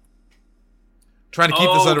 Trying to keep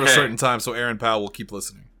this under a certain time so Aaron Powell will keep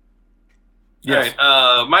listening. Yes.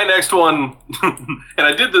 All right. My next one, and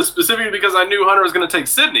I did this specifically because I knew Hunter was going to take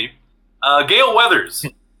Sydney. Gale Weathers,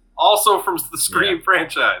 also from the Scream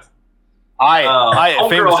franchise.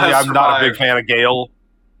 Famously, I'm not a big fan of Gale,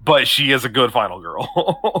 but she is a good final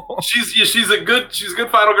girl. she's a good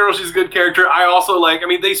final girl. She's a good character. I also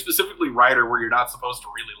they specifically write her where you're not supposed to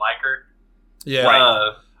really like her.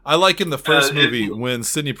 Yeah. I like in the first movie when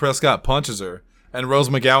Sidney Prescott punches her and Rose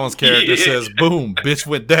McGowan's character says, "Boom, bitch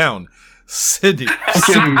went down." Sidney,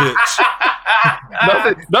 bitch.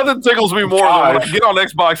 Nothing tickles me more than when I get on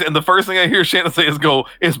Xbox and the first thing I hear Shannon say is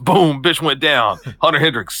boom, bitch went down. Hunter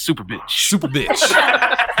Hendricks, super bitch. Super bitch.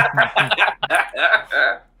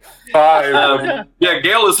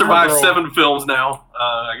 Gale has survived 7 films now.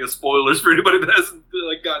 I guess spoilers for anybody that hasn't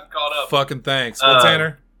gotten caught up. Fucking thanks. Well,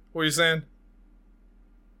 Tanner, what are you saying?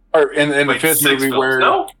 In the 5th movie films. where...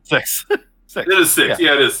 No? 6. 6. It is 6.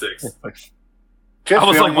 Yeah, it is 6. I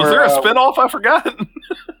was like, was there a spinoff? I forgot.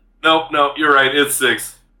 Nope, you're right. It's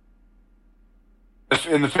 6.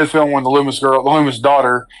 In the 5th film, when the Loomis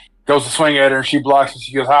daughter goes to swing at her, and she blocks, and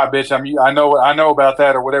she goes, "Hi, bitch! I know about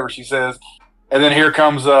that," or whatever she says. And then here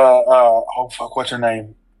comes what's her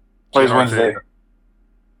name? Plays Wednesday.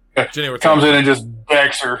 Comes in and just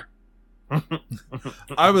decks her.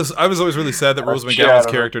 I was always really sad that Rose McGowan's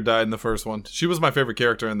character died in the first one. She was my favorite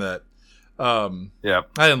character in that. Yeah,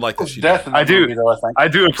 I didn't like that she died. I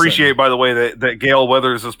do appreciate, by the way, that Gail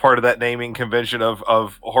Weathers is part of that naming convention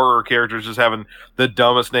of horror characters just having the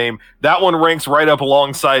dumbest name. That one ranks right up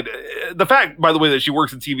alongside the fact, by the way, that she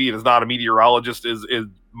works in TV and is not a meteorologist is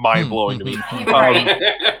mind blowing to me.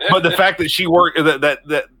 But the fact that she worked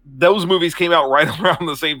that those movies came out right around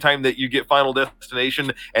the same time that you get Final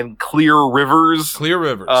Destination and Clear Rivers.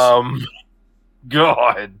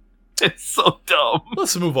 God. It's so dumb.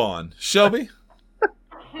 Let's move on. Shelby?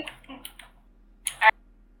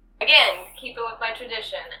 Again, keep it with my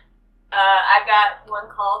tradition. I've got one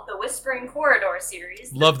called the Whispering Corridor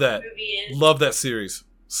series. Love that. Love that series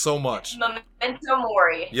so much. Memento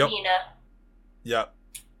Mori. Yep. Mina. Yep.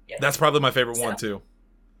 That's probably my favorite one, too.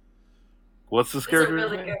 What's this character? It's a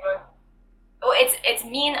really good one. Oh, it's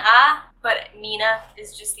Mina, but Mina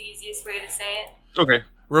is just the easiest way to say it. Okay.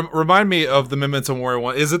 Remind me of the Memento Mori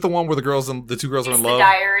one. Is it the one where the two girls are in love?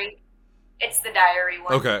 It's the diary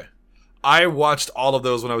one. Okay. I watched all of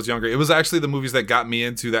those when I was younger. It was actually the movies that got me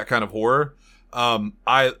into that kind of horror.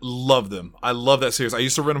 I love them. I love that series. I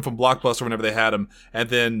used to rent them from Blockbuster whenever they had them, and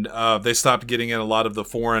then they stopped getting in a lot of the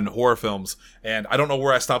foreign horror films. And I don't know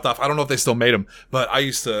where I stopped off. I don't know if they still made them, but I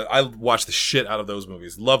watched the shit out of those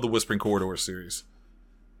movies. Love the Whispering Corridor series.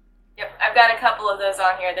 Yep, I've got a couple of those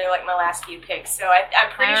on here. They're like my last few picks, so I'm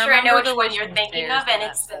pretty sure I know which one you're thinking of, and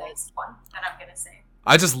it's the next one that I'm gonna say.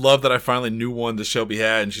 I just love that I finally knew one that Shelby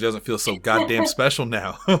had, and she doesn't feel so goddamn special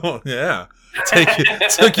now. Yeah,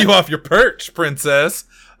 took you off your perch, princess.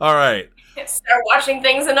 All right, start watching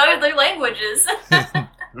things in other languages.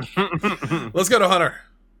 Let's go to Hunter.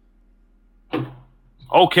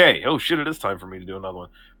 Okay. Oh shit! It is time for me to do another one.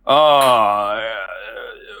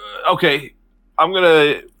 Okay.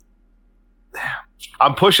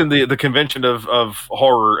 I'm pushing the convention of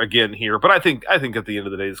horror again here, but I think at the end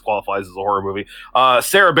of the day, this qualifies as a horror movie.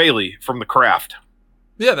 Sarah Bailey from The Craft.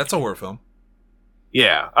 Yeah, that's a horror film.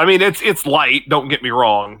 Yeah, I mean it's light. Don't get me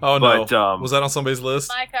wrong. Oh no, but, was that on somebody's list?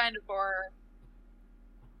 My kind of horror.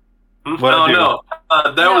 No.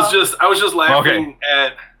 I was just laughing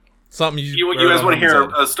at something. You guys want to hear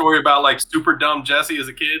a story about like super dumb Jesse as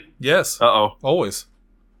a kid? Yes. Always.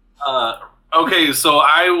 Okay, so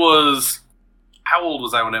how old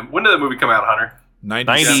was I when did that movie come out, Hunter?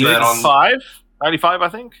 95? 95, I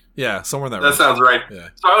think. Yeah, somewhere in that range. That sounds right. Yeah.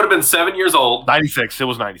 So I would have been 7 years old. 96. It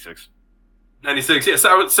was 96. 96. Yeah, so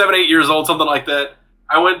I was 7, 8 years old, something like that.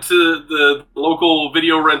 I went to the local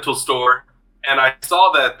video rental store, and I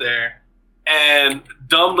saw that there. And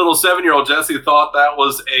dumb little 7-year-old Jesse thought that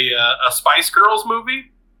was a Spice Girls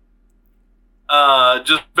movie,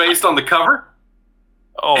 just based on the cover.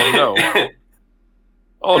 Oh no!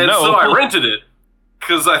 So I rented it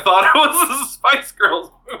because I thought it was a Spice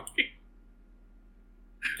Girls movie.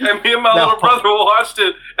 And me and my little brother watched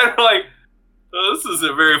it, and we're like, "This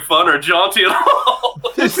isn't very fun or jaunty at all."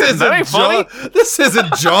 This isn't funny. This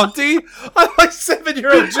isn't jaunty. I'm like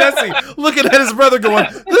 7-year-old Jesse looking at his brother, going,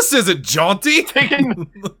 "This isn't jaunty." Taking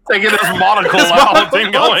his monocle out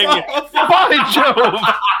and going, "By Jove."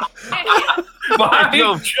 My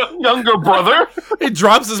younger brother. He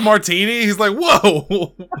drops his martini. He's like,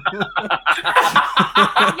 "Whoa!"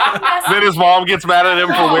 Then his mom gets mad at him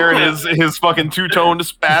for wearing his fucking two-toned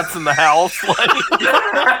spats in the house.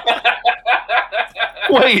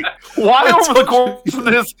 Wait, why over the course of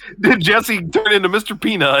this did Jesse turn into Mr.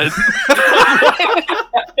 Peanut?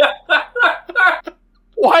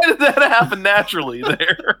 Why did that happen naturally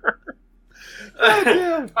there?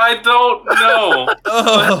 I don't know.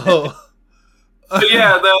 Oh.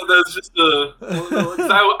 Yeah, that's just very,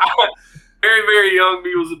 very young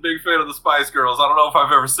me was a big fan of the Spice Girls. I don't know if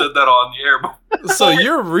I've ever said that on the air before. So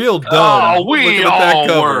you're real dumb. Oh, we all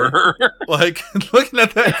were. Like, looking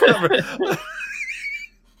at that cover.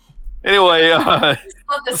 Anyway,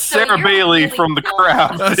 Sarah Bailey from The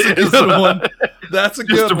Craft. That's a good one. That's a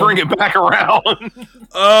good one. Just to bring it back around.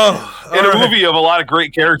 In a movie of a lot of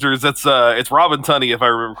great characters, it's Robin Tunney, if I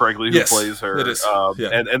remember correctly, who plays her. It is.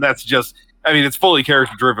 And that's just, I mean, it's fully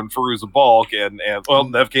character driven. Fairuza Balk and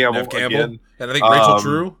Nev Campbell again. And I think Rachel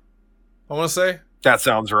True, I want to say. That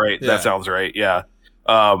sounds right. Yeah. That sounds right. Yeah.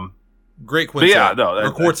 Great quintet.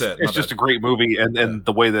 Or quartet. It's just a great movie, and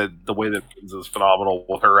the way that is phenomenal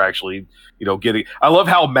with her actually, getting. I love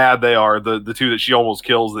how mad they are. The two that she almost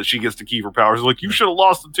kills, that she gets to keep her powers. Like, you should have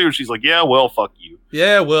lost them too. She's like, yeah, well, fuck you.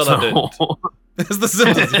 Yeah, well, I didn't. It's the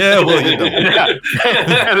Simpsons. Yeah, well, you didn't. Yeah.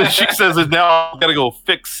 And then she says, "And now I've got to go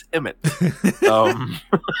fix Emmett."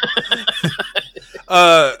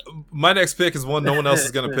 My next pick is one no one else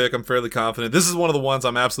is going to pick. I'm fairly confident. This is one of the ones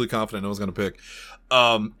I'm absolutely confident no one's going to pick.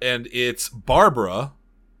 And it's Barbara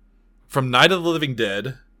from Night of the Living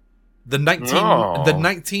Dead, the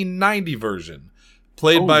 1990 version,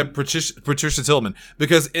 played by Patricia Tillman.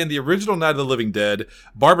 Because in the original Night of the Living Dead,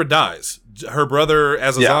 Barbara dies. Her brother,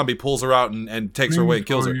 as a zombie, pulls her out and takes her away and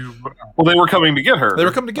kills her. Well, they were coming to get her.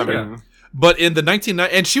 But in the 1990s,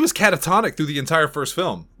 and she was catatonic through the entire first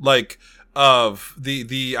film. Like, Ben,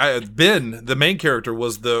 the main character,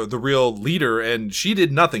 was the real leader, and she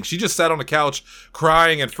did nothing. She just sat on the couch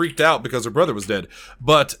crying and freaked out because her brother was dead.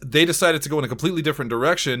 But they decided to go in a completely different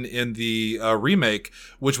direction in the remake,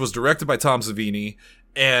 which was directed by Tom Savini,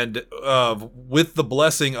 and with the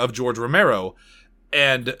blessing of George Romero.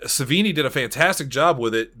 And Savini did a fantastic job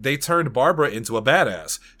with it. They turned Barbara into a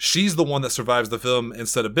badass. She's the one that survives the film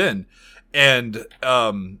instead of Ben. And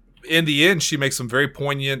in the end, she makes some very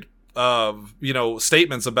poignant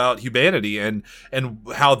statements about humanity and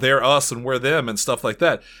how they're us and we're them and stuff like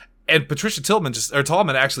that. And Patricia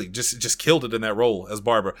Tallman actually just killed it in that role as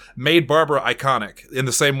Barbara. Made Barbara iconic in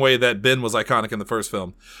the same way that Ben was iconic in the first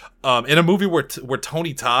film. In a movie where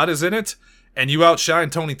Tony Todd is in it and you outshine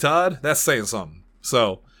Tony Todd, that's saying something.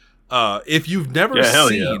 So, if you've never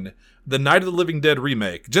seen the Night of the Living Dead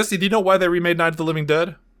remake, Jesse, do you know why they remade Night of the Living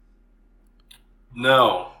Dead?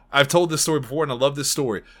 No. I've told this story before, and I love this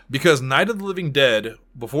story. Because Night of the Living Dead,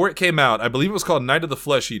 before it came out, I believe it was called Night of the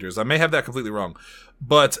Flesh Eaters. I may have that completely wrong.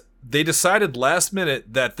 But they decided last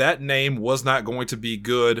minute that name was not going to be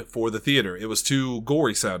good for the theater. It was too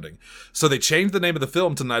gory sounding. So they changed the name of the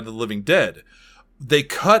film to Night of the Living Dead. They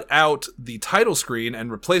cut out the title screen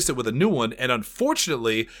and replaced it with a new one, and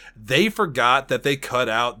unfortunately, they forgot that they cut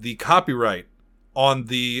out the copyright on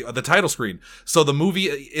the title screen. So the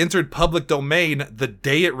movie entered public domain the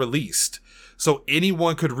day it released. So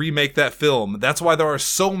anyone could remake that film. That's why there are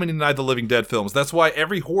so many Night of the Living Dead films. That's why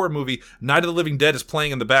every horror movie, Night of the Living Dead, is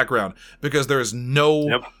playing in the background, because there is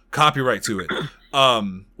no copyright to it.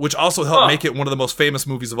 Which also helped make it one of the most famous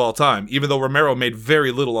movies of all time, even though Romero made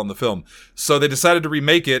very little on the film. So they decided to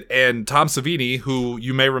remake it, and Tom Savini, who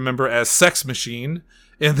you may remember as Sex Machine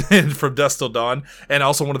from Dusk Till Dawn, and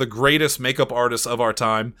also one of the greatest makeup artists of our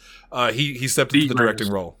time, he stepped into the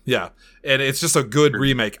directing role. Yeah, and it's just a good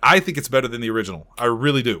remake. I think it's better than the original. I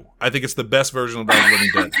really do. I think it's the best version of Night of the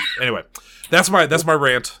Living Dead. Anyway, that's my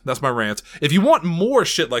rant. That's my rant. If you want more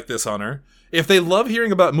shit like this, Hunter, if they love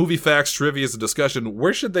hearing about movie facts, trivia as a discussion,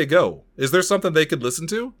 where should they go? Is there something they could listen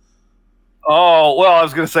to? Oh, well, I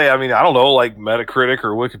was going to say, I don't know, like Metacritic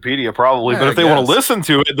or Wikipedia probably, but if they want to listen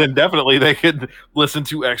to it, then definitely they could listen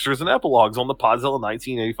to extras and epilogues on the Podzilla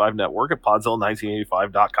 1985 network at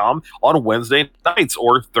podzilla1985.com on Wednesday nights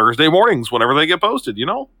or Thursday mornings, whenever they get posted,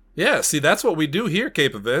 Yeah, see, that's what we do here,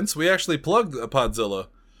 Cape Events. We actually plug Podzilla.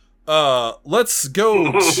 Let's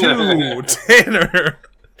go to Tanner.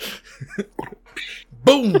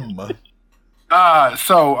 Boom.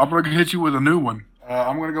 So I'm going to hit you with a new one.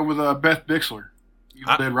 I'm going to go with Beth Bixler,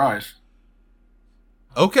 Evil Dead Rise.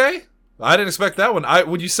 Okay. I didn't expect that one.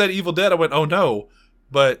 When you said Evil Dead, I went, oh no.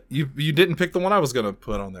 But you didn't pick the one I was going to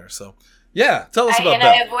put on there. So, yeah, tell us about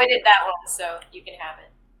that. I avoided that one, so you can have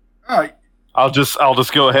it. All right. I'll just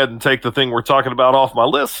go ahead and take the thing we're talking about off my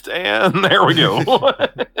list, and there we go.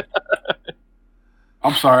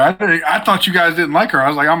 I'm sorry. I thought you guys didn't like her. I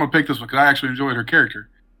was like, I'm going to pick this one because I actually enjoyed her character.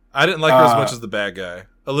 I didn't like her as much as the bad guy.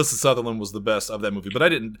 Alyssa Sutherland was the best of that movie,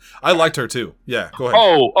 but I liked her too. Yeah, go ahead.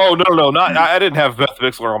 Oh, no, I didn't have Beth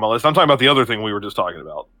Bixler on my list. I'm talking about the other thing we were just talking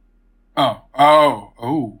about.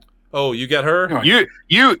 Oh, you get her?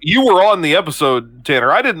 You were on the episode,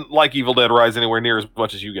 Tanner. I didn't like Evil Dead Rise anywhere near as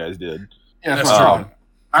much as you guys did. Yeah, that's true.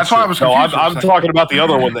 That's why I was confused. I'm talking about the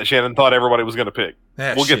other one that Shannon thought everybody was going to pick.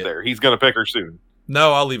 We'll get there. He's going to pick her soon.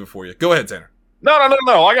 No, I'll leave it for you. Go ahead, Tanner. No.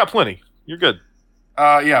 I got plenty. You're good.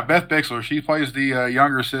 Beth Bixler. She plays the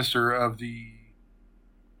younger sister of the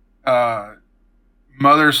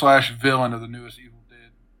mother/villain of the newest Evil Dead.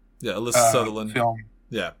 Yeah, Alyssa Sutherland film.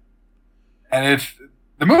 Yeah, and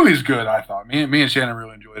the movie's good. I thought me and Shannon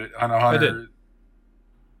really enjoyed it. I know Hunter.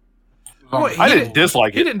 I didn't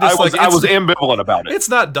dislike it. I was ambivalent about it. It's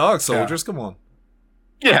not Dog Soldiers. Come on.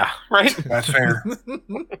 Yeah, right. That's fair.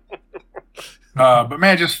 But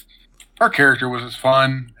man, just her character was just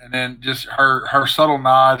fun, and then just her subtle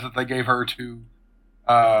nods that they gave her to,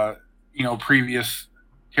 previous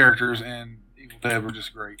characters in Evil Dead were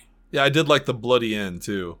just great. Yeah, I did like the bloody end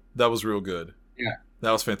too. That was real good. Yeah,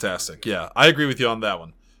 that was fantastic. Yeah, I agree with you on that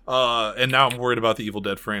one. And now I'm worried about the Evil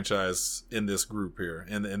Dead franchise in this group here,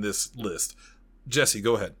 in this list. Jesse,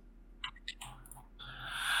 go ahead.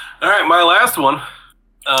 All right, my last one.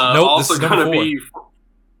 Nope, also this is going to number be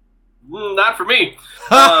not for me.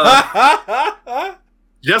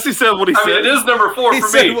 Jesse said what he said. I mean, it is number 4 he for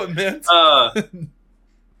said me. What meant.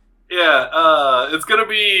 It's going to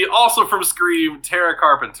be also from Scream, Tara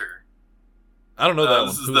Carpenter. I don't know that one.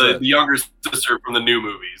 This is the younger sister from the new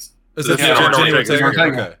movies. Is that Jenny Jenny Ortega?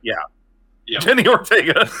 Ortega? Okay. Yeah. Jenny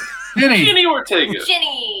Ortega. Kenny Ortega.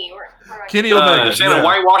 Jenny. Kenny Omega. Shannon,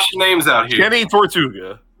 whitewashing names out here. Jenny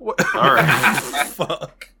Tortuga. What? All right.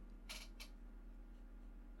 Fuck.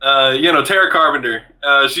 Tara Carpenter.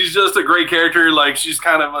 She's just a great character. Like, she's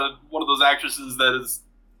kind of one of those actresses that has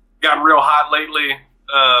gotten real hot lately.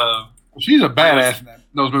 She's a badass in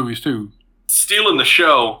those movies too. Stealing the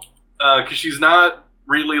show because she's not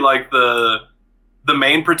really like the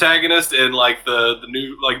main protagonist in like the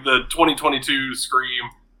new like the 2022 Scream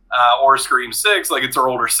or Scream 6. Like, it's her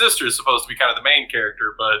older sister is supposed to be kind of the main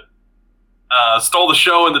character, but stole the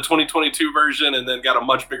show in the 2022 version and then got a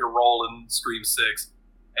much bigger role in Scream 6.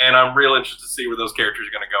 And I'm real interested to see where those characters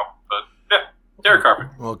are going to go. But yeah, Tara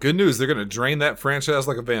Carpenter. Well, good news. They're going to drain that franchise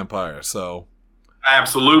like a vampire. So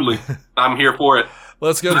absolutely, I'm here for it.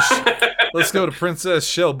 let's go to Princess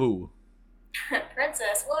Shelby.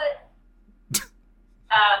 Princess, what?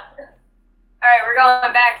 All right, we're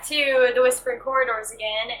going back to the Whispering Corridors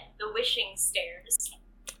again, the Wishing Stairs.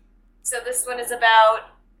 So this one is about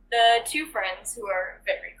the two friends who are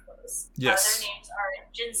very close. Yes. Their names are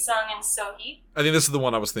Jin Sung and So-hee. I think this is the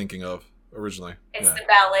one I was thinking of originally. It's the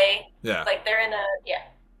ballet. Yeah. Like, they're in a,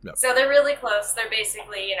 Yep. So they're really close. They're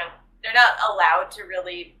basically, they're not allowed to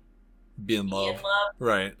really Be in love.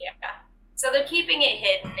 Right. Yeah. So they're keeping it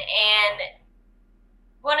hidden, and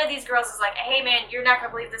one of these girls is like, hey man, you're not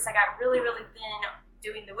gonna believe this, I got really, really thin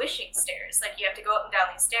doing the wishing stairs. Like, you have to go up and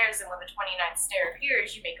down these stairs, and when the 29th stair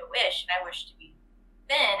appears, you make a wish, and I wish to be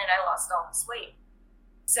thin, and I lost all this weight.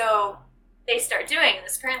 So they start doing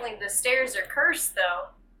this. Apparently the stairs are cursed though,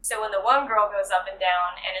 so when the one girl goes up and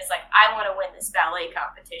down and is like, I want to win this ballet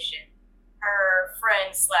competition, her friend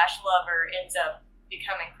 / lover ends up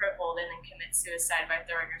becoming crippled and then commits suicide by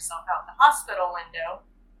throwing herself out the hospital window.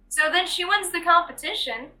 So then she wins the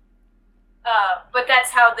competition, but that's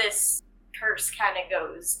how this curse kind of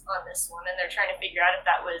goes on this one, and they're trying to figure out if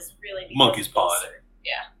that was really Monkey's paw.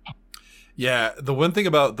 Yeah. Yeah, the one thing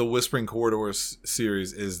about the Whispering Corridors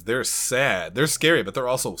series is they're sad. They're scary, but they're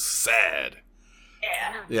also sad.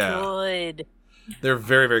 Yeah. Good. They're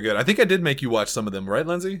very, very good. I think I did make you watch some of them, right,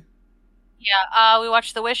 Lindsay? Yeah, we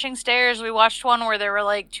watched The Wishing Stairs. We watched one where there were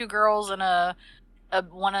like two girls in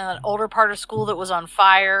one in an older part of school that was on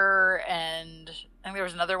fire, and I think there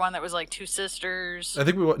was another one that was like two sisters. I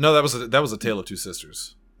think that was a Tale of Two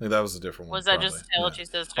Sisters. I think that was a different one. Was that probably. just a Tale of Two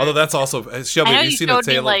Sisters? Although that's also Shelby. Have you seen a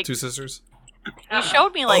Tale of Two Sisters? You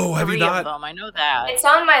showed me like have you 3 not? of them. I know that. It's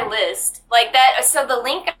on my list. Like that. So the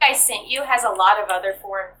link I sent you has a lot of other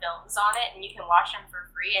foreign films on it, and you can watch them for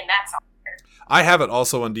free, and that's on there. I have it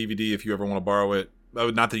also on DVD if you ever want to borrow it.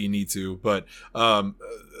 Not that you need to, but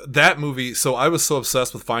that movie. So I was so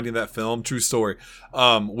obsessed with finding that film. True story.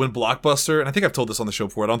 When Blockbuster, and I think I've told this on the show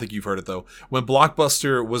before. I don't think you've heard it though. When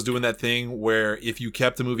Blockbuster was doing that thing where if you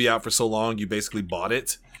kept the movie out for so long, you basically bought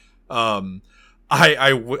it.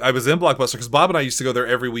 I was in Blockbuster because Bob and I used to go there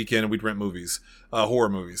every weekend and we'd rent movies, horror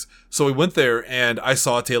movies. So we went there and I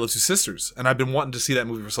saw A Tale of Two Sisters, and I've been wanting to see that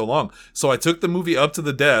movie for so long. So I took the movie up to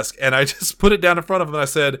the desk and I just put it down in front of them and I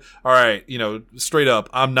said, all right, straight up,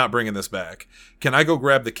 I'm not bringing this back. Can I go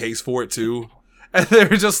grab the case for it too? And they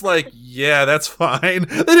were just like, yeah, that's fine.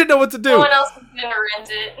 They didn't know what to do. No one else was going to rent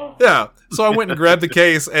it. Yeah. So I went and grabbed the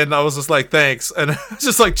case and I was just like, thanks. And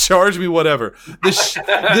just like, charge me whatever. The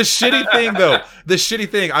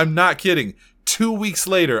shitty thing, I'm not kidding. 2 weeks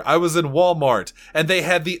later, I was in Walmart and they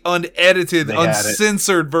had the unedited,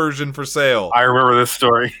 uncensored version for sale. I remember this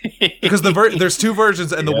story. Because there's two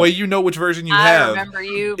versions, and the way you know which version you have. I remember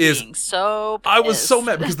you being so pissed. I was so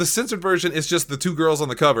mad because the censored version is just the two girls on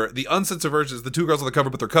the cover. The uncensored version is the two girls on the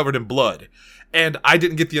cover, but they're covered in blood. And I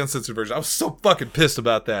didn't get the uncensored version. I was so fucking pissed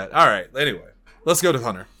about that. All right, anyway, let's go to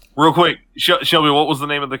Hunter. Real quick, Shelby, what was the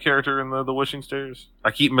name of the character in the Wishing Stairs?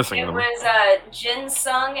 I keep missing them. It was Jin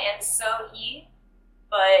Sung and So-hee,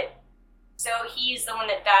 but So-hee's the one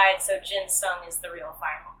that died, so Jin Sung is the real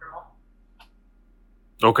final girl.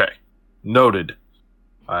 Okay. Noted.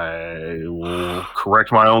 I will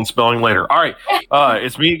correct my own spelling later. All right,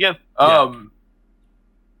 it's me again.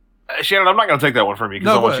 Shannon, I'm not going to take that one from you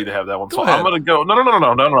because I want you to have that one. So I'm going to go. No.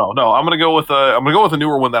 I'm going to go with a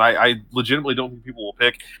newer one that I legitimately don't think people will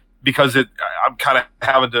pick because I'm kind of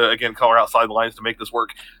having to again color outside the lines to make this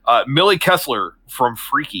work. Millie Kessler from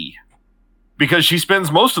Freaky, because she spends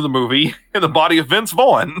most of the movie in the body of Vince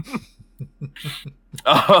Vaughn.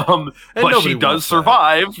 But she does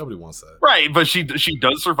survive. Nobody wants that, right? But she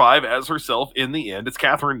does survive as herself in the end. It's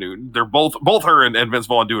Catherine Newton. They're both her and Vince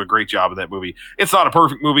Vaughn do a great job in that movie. It's not a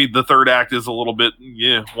perfect movie. The third act is a little bit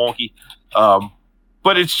wonky,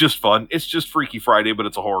 but it's just fun. It's just Freaky Friday, but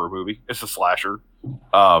it's a horror movie. It's a slasher.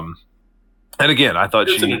 And again, I thought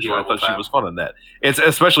she was fun in that. It's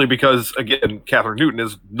especially because again, Catherine Newton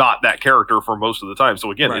is not that character for most of the time.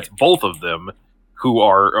 So again, It's both of them who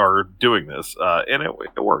are doing this, and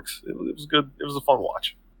it works. It was good. It was a fun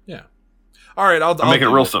watch. Yeah. All right, I'll make it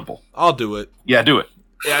real simple. I'll do it. Yeah, do it.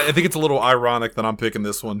 Yeah, I think it's a little ironic that I'm picking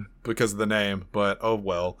this one because of the name, but oh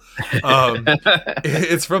well.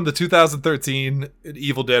 It's from the 2013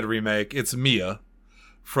 Evil Dead remake. It's Mia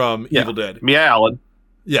from Evil Dead. Mia Allen.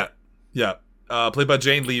 Yeah. Played by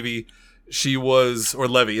Jane Levy. She was, or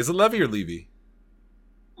Levy. Is it Levy or Levy?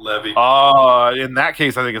 Levy. In that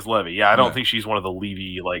case, I think it's Levy. Yeah, I don't think she's one of the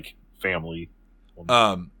Levy family.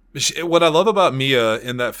 What I love about Mia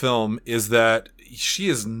in that film is that she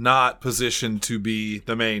is not positioned to be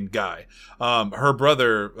the main guy. Her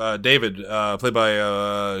brother, David, played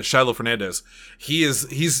by Shiloh Fernandez,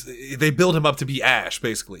 they build him up to be Ash,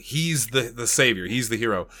 basically. He's the savior. He's the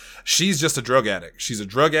hero. She's just a drug addict. She's a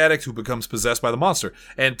drug addict who becomes possessed by the monster.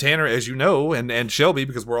 And Tanner, as you know, and Shelby,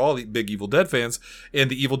 because we're all big Evil Dead fans, in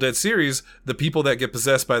the Evil Dead series, the people that get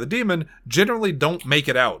possessed by the demon generally don't make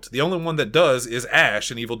it out. The only one that does is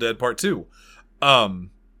Ash in Evil Dead Part 2.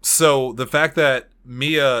 So the fact that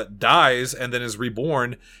Mia dies and then is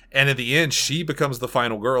reborn, and in the end she becomes the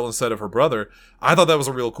final girl instead of her brother, I thought that was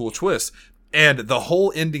a real cool twist. And the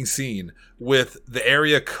whole ending scene with the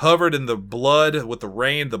area covered in the blood, with the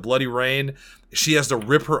rain, the bloody rain, she has to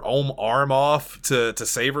rip her own arm off to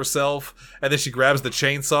save herself, and then she grabs the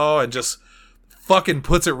chainsaw and just fucking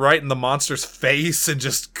puts it right in the monster's face and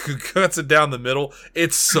just cuts it down the middle.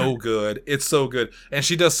 It's so good. It's so good. And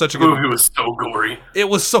she does such a good... The movie was so gory. It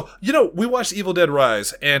was so... we watched Evil Dead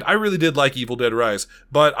Rise, and I really did like Evil Dead Rise,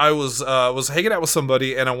 but I was hanging out with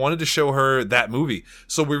somebody, and I wanted to show her that movie.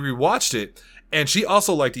 So we rewatched it, and she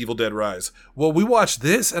also liked Evil Dead Rise. Well, we watched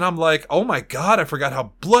this, and I'm like, oh my god, I forgot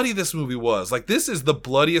how bloody this movie was. Like, this is the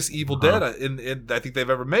bloodiest Evil Dead in I think they've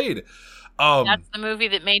ever made. That's the movie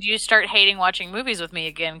that made you start hating watching movies with me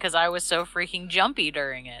again because I was so freaking jumpy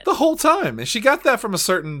during it. The whole time. And she got that from a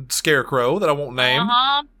certain scarecrow that I won't name.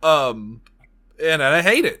 And I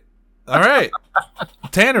hate it. All right.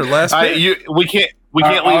 Tanner, last pick. We can't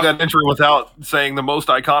leave that entry without saying the most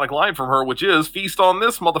iconic line from her, which is "Feast on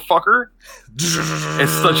this, motherfucker."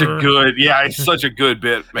 It's such a good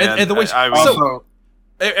bit, man. And the way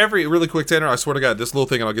really quick, Tanner, I swear to God, this little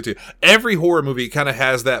thing, and I'll get to you. Every horror movie kind of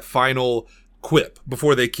has that final quip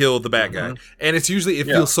before they kill the bad guy. And it's usually, it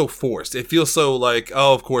feels so forced. It feels so like,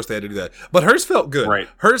 oh, of course they had to do that. But hers felt good. Right.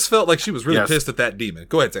 Hers felt like she was really pissed at that demon.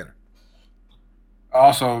 Go ahead, Tanner.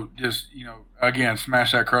 Also, just, again,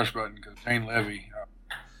 smash that crush button because Jane Levy.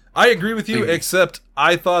 I agree with you, except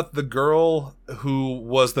I thought the girl who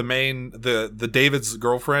was the main, the David's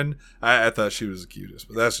girlfriend, I thought she was the cutest,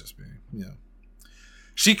 but that's just me.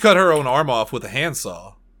 She cut her own arm off with a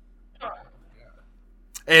handsaw.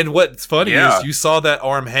 And what's funny is you saw that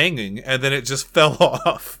arm hanging, and then it just fell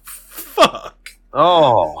off. Fuck. Oh.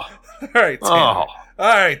 All right, Tanner. All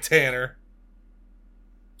right, Tanner.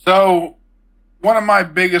 So, one of my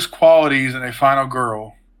biggest qualities in a final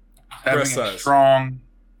girl is having a strong.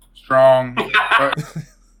 Shut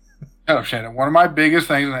up, Shannon. One of my biggest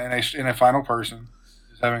things in a final person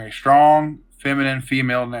is having a strong, feminine,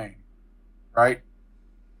 female name. Right?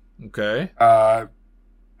 Okay. I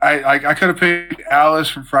could have picked Alice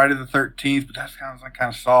from Friday the 13th, but that's kind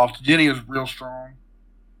of soft. Jenny is real strong.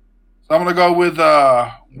 So I'm going to go with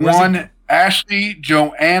Ashley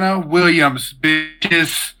Joanna Williams,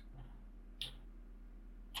 bitches.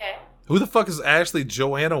 Okay. Who the fuck is Ashley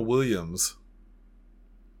Joanna Williams?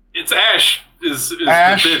 It's Ash. Is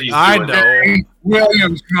Ash? The bit he's I doing. know.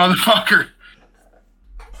 Williams, motherfucker.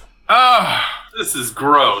 This is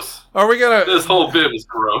gross. Are we gonna? This whole bit was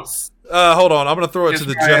gross. Hold on. I'm gonna throw it to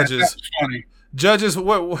the judges. That's funny. Judges,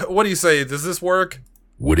 what do you say? Does this work?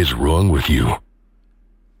 What is wrong with you?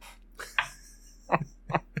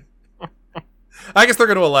 I guess they're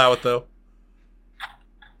gonna allow it though.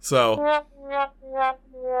 So.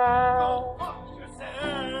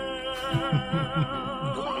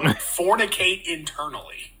 Fornicate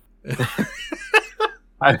internally.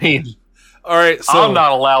 I mean, all right, so I'm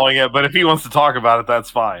not allowing it, but if he wants to talk about it, that's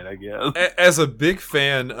fine, I guess. As a big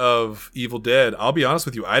fan of Evil Dead, I'll be honest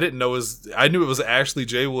with you, I knew it was Ashley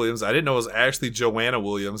J. Williams. I didn't know it was actually Joanna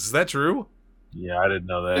Williams. Is that true? Yeah, I didn't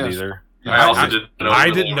know that either. I also didn't know. I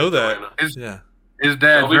didn't know that. His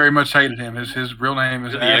dad very much hated him. His real name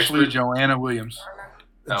is Ashley Joanna Williams.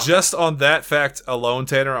 No. Just on that fact alone,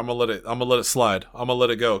 Tanner, I'm gonna let it slide. I'm gonna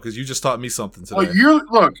let it go because you just taught me something today. Well,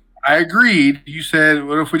 look, I agreed. You said,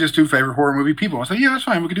 "What if we just do favorite horror movie people?" I said, "Yeah, that's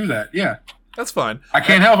fine. We could do that." Yeah, that's fine. I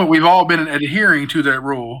can't help it. We've all been adhering to that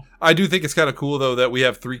rule. I do think it's kind of cool though that we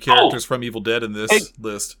have 3 characters from Evil Dead in this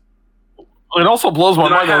list. It also blows my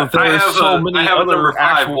mind that there's so many other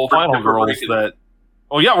actual final girls that.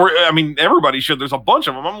 Oh yeah, everybody should. There's a bunch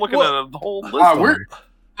of them. I'm looking at the whole list.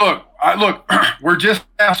 Look, we're just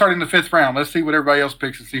now starting the 5th round. Let's see what everybody else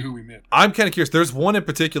picks and see who we missed. I'm kind of curious. There's one in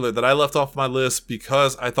particular that I left off my list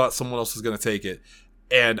because I thought someone else was going to take it.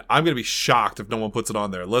 And I'm going to be shocked if no one puts it on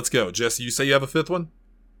there. Let's go. Jess, you say you have a 5th one?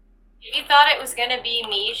 If you thought it was going to be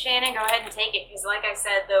me, Shannon, go ahead and take it. Because like I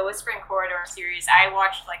said, the Whispering Corridor series, I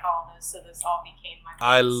watched all those, so this all became my favorites.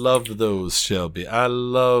 I love those, Shelby. I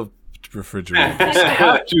love refrigerators.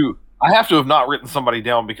 I have to have not written somebody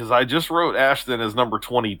down because I just wrote Ashton as number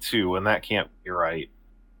 22, and that can't be right.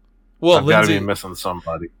 Well, I've got to be missing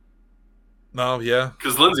somebody. No, yeah,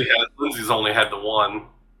 because Lindsey's only had the one.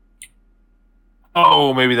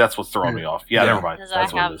 Oh, maybe that's what's throwing me off. Yeah, never mind. Because I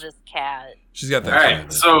have this cat. She's got that. All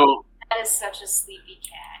right, so that is such a sleepy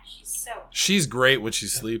cat. She's great when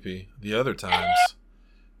she's sleepy. The other times,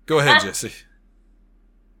 go ahead, Jesse.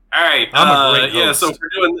 All right. I'm a great host. So if we're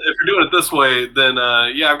doing it this way, then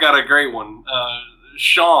I've got a great one.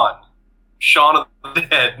 Shaun of the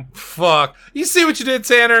Dead. Fuck. You see what you did,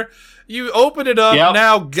 Tanner? You opened it up. Yep.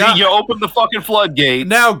 Now, you opened the fucking floodgates.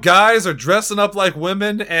 Now guys are dressing up like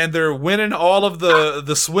women and they're winning all of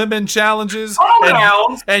the swimming challenges.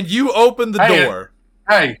 And you opened the door.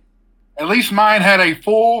 Hey, at least mine had a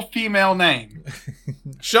full female name.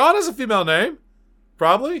 Shaun is a female name,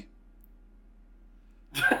 probably.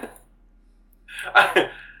 All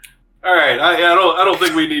right, I don't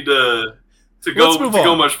think we need to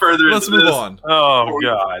go much further. Let's move on. Oh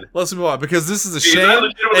God, let's move on because this is a shame,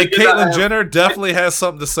 and Caitlyn Jenner definitely has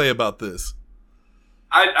something to say about this.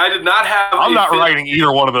 I did not have. I'm not writing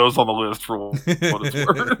either one of those on the list for what it's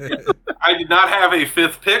worth. I did not have a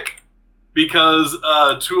 5th pick because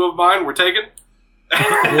 2 of mine were taken.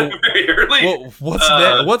 Very early.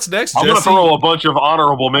 What's next, Jesse? I'm going to throw a bunch of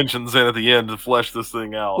honorable mentions in at the end to flesh this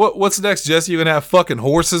thing out. What's next, Jesse? You going to have fucking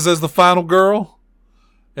horses as the final girl?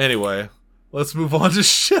 Anyway, let's move on to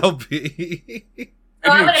Shelby.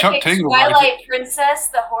 So I'm going to pick Twilight Princess,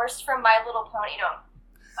 the horse from My Little Pony.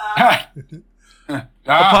 No.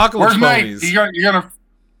 Apocalypse Ponies. Nate? You're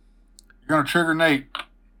gonna trigger Nate.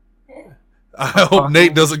 I hope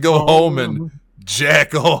Nate doesn't go home and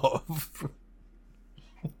jack off.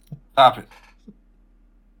 Stop it.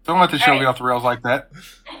 Don't let the show get off the rails like that.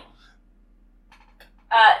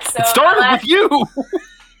 It started with you.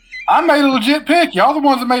 I made a legit pick. Y'all the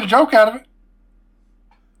ones that made a joke out of it.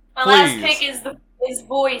 My last pick is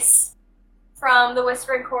Voice from the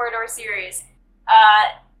Whispering Corridor series.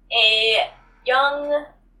 A young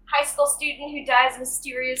high school student who dies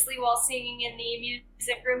mysteriously while singing in the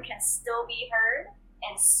music room can still be heard,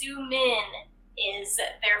 and Sue Min is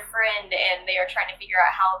their friend, and they are trying to figure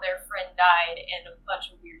out how their friend died, and a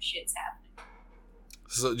bunch of weird shit's happening.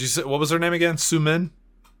 So, did you say, what was her name again? Sue Min?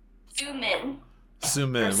 Sue Min. Sue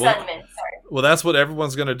Min. Or Sun Min, sorry. Well, that's what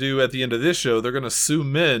everyone's going to do at the end of this show. They're going to sue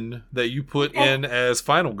Min that you put in as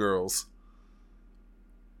final girls.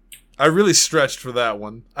 I really stretched for that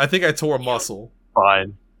one. I think I tore a muscle.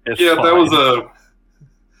 Fine. It's fine. That was a... You're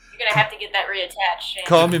going to have to get that reattached, Shane.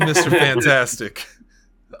 Call me Mr. Fantastic.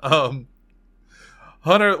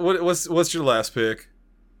 Hunter, what's your last pick?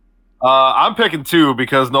 I'm picking 2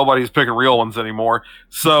 because nobody's picking real ones anymore.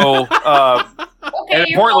 So, and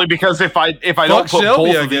importantly, because if I don't put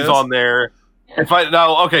Shelby, both of these on there,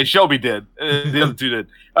 Shelby did. The other 2 did.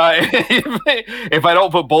 If I don't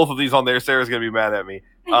put both of these on there, Sarah's gonna be mad at me.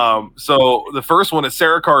 So the first one is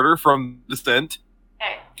Sarah Carter from Descent,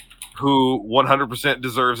 who 100%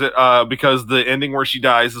 deserves it because the ending where she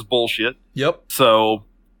dies is bullshit. Yep. So.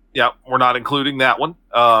 Yeah, we're not including that one.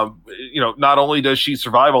 Not only does she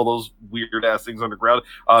survive all those weird ass things underground,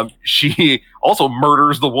 she also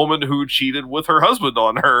murders the woman who cheated with her husband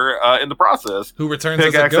on her in the process. Who returns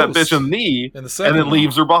as a ghost that bitch in the knee and then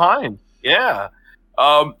leaves her behind. Yeah.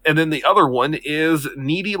 And then the other one is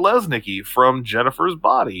Needy Lesnicki from Jennifer's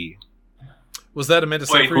Body. Was that Amanda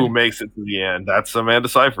Seyfried? Who makes it to the end? That's Amanda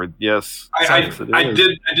Seyfried. Yes. I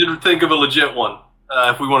did think of a legit one.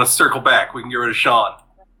 If we want to circle back, we can get rid of Sean.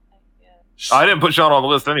 I didn't put Sean on the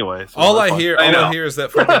list anyway. So all I hear is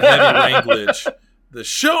that fucking heavy language. The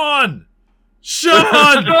Sean, Jason,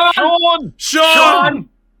 Sean.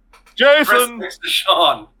 All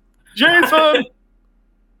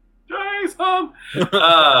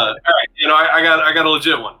right, I got a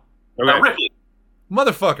legit one. Okay. Ripley.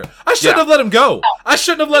 Motherfucker. I shouldn't have let him go.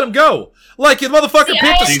 Like, the motherfucker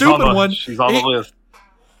picked a stupid one. She's on the list.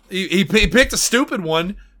 He picked a stupid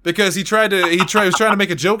one because he was trying to make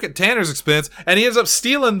a joke at Tanner's expense, and he ends up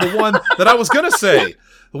stealing the one that I was gonna say.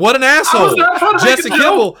 What an asshole. Jesse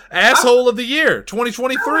Kimball, asshole of the year,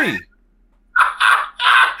 2023.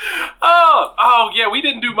 Oh, yeah, we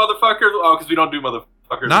didn't do motherfucker. Oh, because we don't do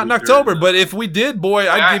motherfucker. Not in October, but if we did, boy,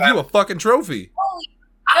 I'd give you a fucking trophy.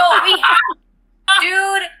 No, we have.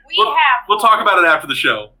 Dude, We'll talk about it after the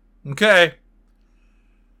show. Okay.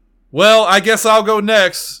 Well, I guess I'll go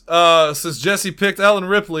next, since Jesse picked Ellen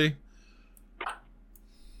Ripley.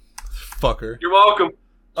 Fucker. You're welcome.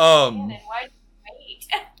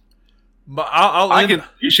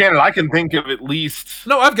 Shannon, I can think of at least.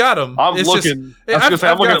 No, I've got them. I'm looking at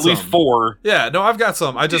at least 4. Yeah, no, I've got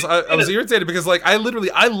some. I was irritated because, like, I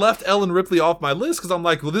left Ellen Ripley off my list because I'm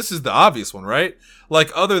like, well, this is the obvious one, right? Like,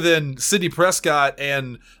 other than Sidney Prescott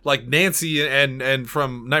and, like, Nancy and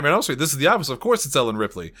from Nightmare on Elm Street, this is the obvious. Of course it's Ellen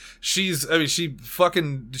Ripley. She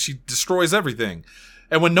destroys everything.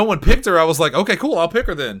 And when no one picked her, I was like, okay, cool, I'll pick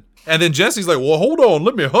her then. And then Jesse's like, well, hold on,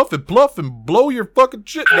 let me huff and pluff and blow your fucking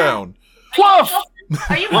shit down. Pluff!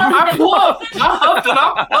 Are you I pluffed! I huffed and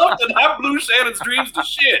I pluffed and I blew Shannon's dreams to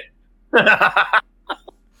shit.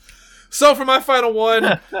 So for my final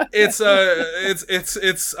one, it's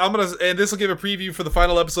I'm gonna, and this will give a preview for the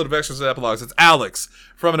final episode of Extras and Epilogues. It's Alex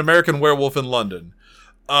from An American Werewolf in London.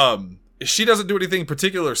 She doesn't do anything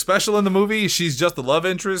particular special in the movie. She's just the love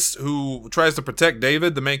interest who tries to protect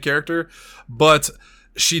David, the main character, but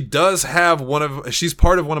she does have she's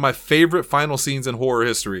part of one of my favorite final scenes in horror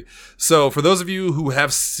history. So for those of you who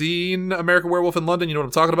have seen American Werewolf in London, you know what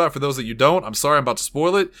I'm talking about. For those that you don't, I'm sorry, I'm about to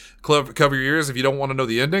spoil it. Cover your ears if you don't want to know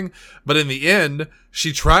the ending. But in the end,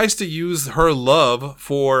 she tries to use her love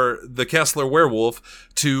for the Kessler werewolf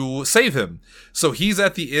to save him. So he's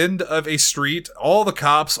at the end of a street. All the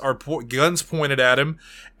cops are guns pointed at him,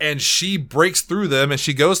 and she breaks through them, and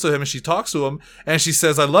she goes to him, and she talks to him, and she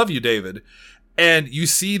says, "I love you, David." And you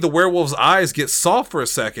see the werewolf's eyes get soft for a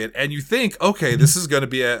second, and you think, okay, this is going to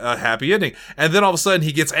be a happy ending. And then all of a sudden,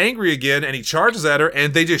 he gets angry again, and he charges at her,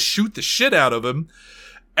 and they just shoot the shit out of him.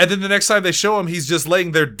 And then the next time they show him, he's just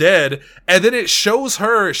laying there dead. And then it shows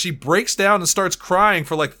her, she breaks down and starts crying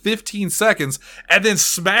for like 15 seconds, and then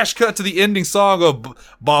smash cut to the ending song of ba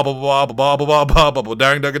ba ba ba ba ba ba ba ba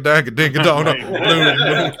dang dang dang ding dong.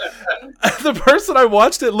 The person I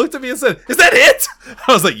watched it looked at me and said, "Is that it?"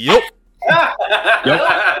 I was like, "Yep."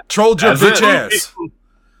 Yep. Trolled your bitch ass.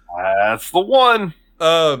 That's the one.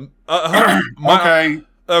 Okay.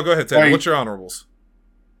 Oh, go ahead, Ted. What's your honorables?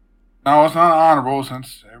 No, it's not honorable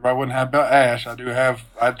since everybody wouldn't have about Ash. I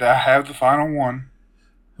have the final one.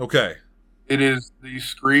 Okay. It is the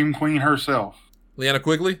Scream Queen herself, Leanna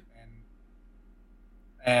Quigley,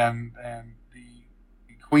 and the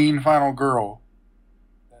Queen final girl.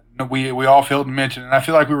 We all failed to mention, and I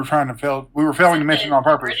feel like we were failing to mention on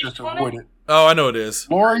purpose just to avoid it. Oh, I know it is.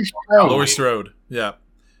 Laurie Strode. Yeah.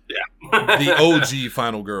 The OG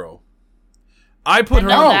final girl. I put her.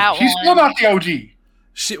 No, she's still not the OG.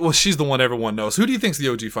 She's the one everyone knows. Who do you think's the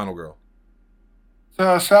OG final girl?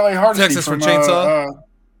 Sally Hardesty Texas from Chainsaw.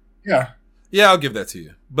 Yeah. Yeah, I'll give that to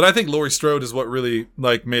you. But I think Laurie Strode is what really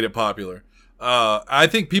made it popular. I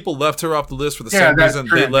think people left her off the list for the same reason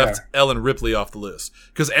they left Ellen Ripley off the list,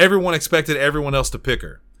 because everyone expected everyone else to pick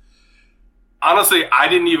her. Honestly, I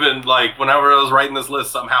didn't even whenever I was writing this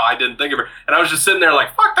list. Somehow I didn't think of her, and I was just sitting there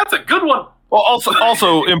like, "Fuck, that's a good one." Well,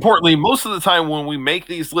 also importantly, most of the time when we make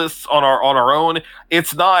these lists on our own,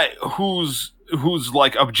 it's not who's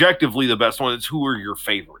like objectively the best one. It's who are your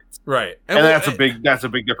favorites. Right, and that's a big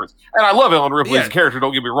difference. And I love Ellen Ripley as a character.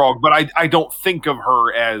 Don't get me wrong, but I don't think of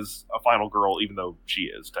her as a final girl, even though she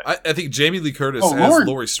is. I think Jamie Lee Curtis as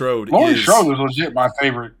Laurie Strode. Laurie Strode was legit my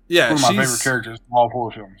favorite. Yeah, one of my favorite characters in all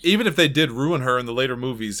horror films. Even if they did ruin her in the later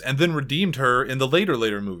movies, and then redeemed her in the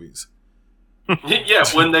later movies. Yeah,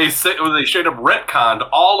 when they straight up retconned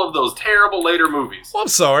all of those terrible later movies. Well, I'm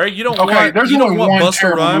sorry, you don't there's only one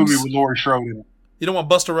Busta Rhymes movie with Laurie Strode in it. You don't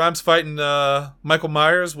want Busta Rhymes fighting Michael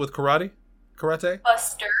Myers with karate?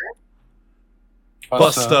 Buster?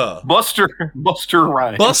 Busta. Buster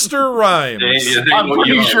Rhymes. Buster Rhymes. I'm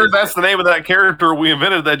pretty sure that's the name of that character we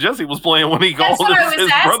invented that Jesse was playing when he called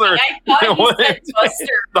his brother. I thought you said Buster.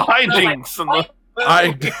 The hijinks and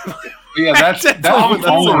Yeah, that's the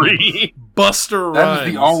only Buster Rhymes. That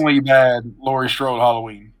is the only bad Laurie Strode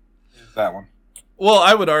Halloween. Is that one? Well,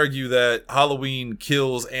 I would argue that Halloween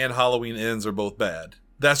Kills and Halloween Ends are both bad.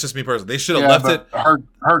 That's just me personally. They should have left it.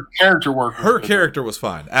 Her character work. Her character was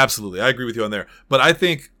fine. Absolutely. I agree with you on there. But I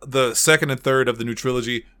think the second and third of the new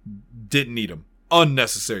trilogy didn't need them.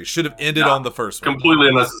 Unnecessary. Should have ended on the first one. Completely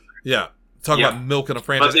unnecessary. Yeah. Talk about milking a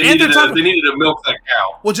franchise. But they needed to milk that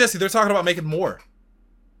cow. Well, Jesse, they're talking about making more.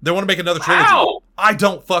 They want to make another trilogy. How? I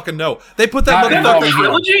don't fucking know. They put that motherfucker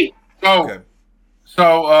trilogy?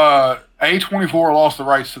 So A24 lost the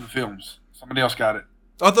rights to the films. Somebody else got it.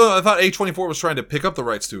 I thought A24 was trying to pick up the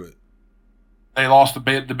rights to it. They lost the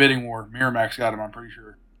bidding war. Miramax got them, I'm pretty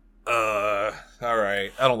sure. All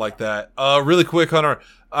right. I don't like that. Really quick, Hunter.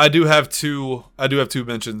 I do have two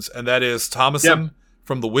mentions, and that is Thomason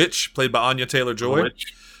from The Witch, played by Anya Taylor-Joy.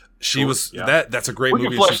 She was that's a great movie.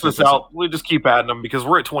 We can flesh this out. We just keep adding them because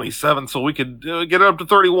we're at 27, so we could get it up to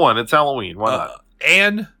 31. It's Halloween. Why not?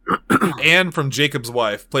 Anne from Jacob's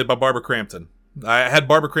Wife, played by Barbara Crampton. I had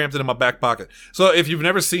Barbara Crampton in my back pocket. So if you've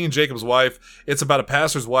never seen Jacob's Wife, it's about a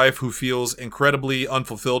pastor's wife who feels incredibly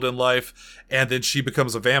unfulfilled in life, and then she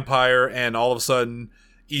becomes a vampire and all of a sudden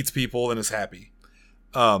eats people and is happy.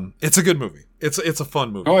 It's a good movie. It's a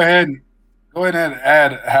fun movie. Go ahead and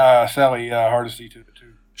add Sally Hardesty to it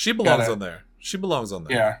too. She belongs on there. She belongs on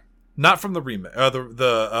there. Yeah. Not from the remake.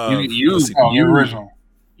 The original.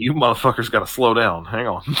 You motherfuckers got to slow down. Hang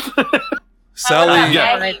on. Sally.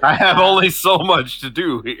 I have only so much to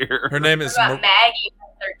do here. Her name is Maggie from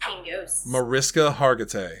 13 Ghosts. Mariska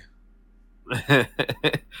Hargitay.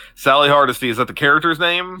 Sally Hardesty, is that the character's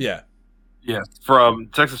name? Yeah. Yes. From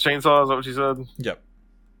Texas Chainsaw, is that what she said? Yep.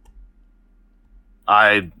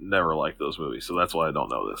 I never liked those movies, so that's why I don't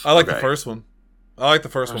know this. I like the first one. I like the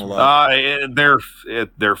first one a lot.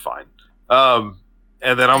 They're fine.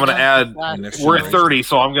 And then I'm gonna add. We're at 30,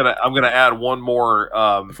 so I'm gonna add one more.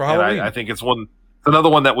 For Halloween, I think it's another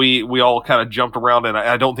one that we all kind of jumped around, and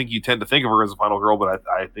I don't think you tend to think of her as a final girl, but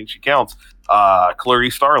I think she counts.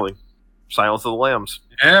 Clarice Starling, Silence of the Lambs.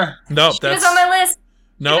 Yeah. Nope. She was on my list.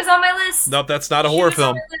 Nope. She was on my list. Nope. That's not a horror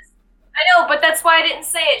film. I know, but that's why I didn't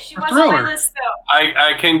say it. She was on my list, though.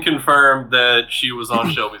 I can confirm that she was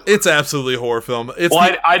on Shelby's list. It's absolutely a horror film.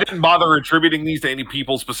 I didn't bother attributing these to any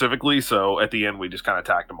people specifically, so at the end we just kind of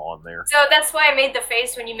tacked them on there. So that's why I made the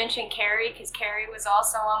face when you mentioned Carrie, because Carrie was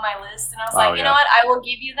also on my list, and I was like, you know what? I will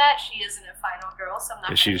give you that. She isn't a final girl, so I'm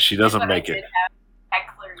not. She doesn't make it.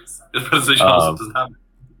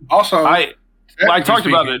 Also, I talked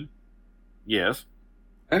about it. Yes.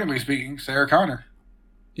 Technically speaking, Sarah Connor.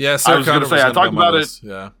 Yeah, I was going to say I talked about it.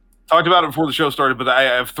 Yeah, talked about it before the show started, but I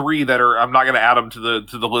have three that are. I'm not going to add them to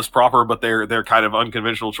the list proper, but they're kind of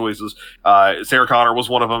unconventional choices. Sarah Connor was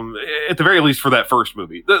one of them, at the very least for that first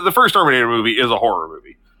movie. The first Terminator movie is a horror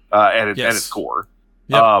movie at its core.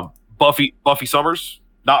 Yep. Buffy Summers,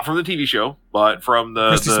 not from the TV show, but from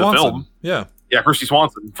the film. Yeah, Christy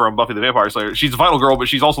Swanson from Buffy the Vampire Slayer. She's the final girl, but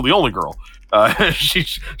she's also the only girl.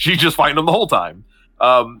 She's just fighting them the whole time.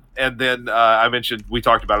 And then I mentioned, we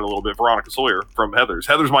talked about it a little bit, Veronica Sawyer from Heathers.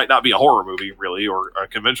 Heathers might not be a horror movie, really, or a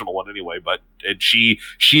conventional one anyway, but she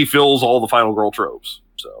fills all the final girl tropes.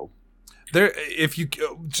 So there, if you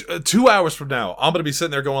 2 hours from now, I'm gonna be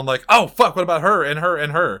sitting there going like, "Oh fuck, what about her and her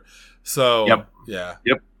and her?" So yep,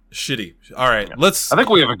 shitty. All right, yeah. let's. I think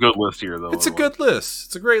we have a good list here, though. It's a good list.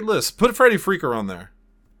 It's a great list. Put Freddy Freaker on there.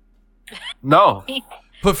 No.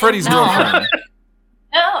 Put Freddy's girlfriend.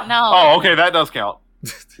 No. Oh, okay, that does count.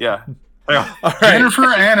 Yeah. All right. Jennifer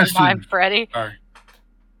Aniston. I'm Freddy. Sorry.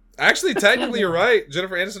 Actually, technically, you're right.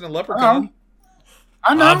 Jennifer Aniston and Leprechaun.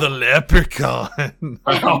 I know. I'm the Leprechaun.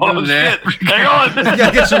 Oh, shit. Hang on. You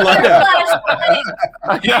gotta get your light out.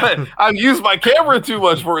 I've used my camera too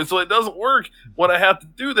much for it, so it doesn't work when I have to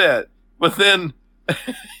do that. But then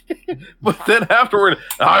afterward,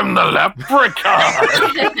 I'm the Leprechaun.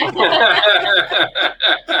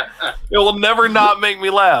 It will never not make me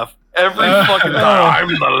laugh. Every fucking time. I'm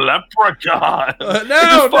the Leprechaun.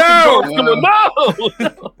 No.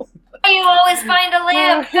 You always find a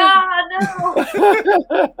lamp. God, no.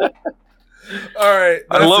 All right.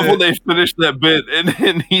 I love when they finish that bit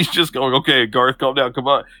and he's just going, okay, Garth, calm down. Come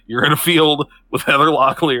on. You're in a field with Heather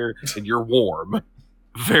Locklear and you're warm.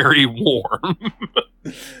 Very warm.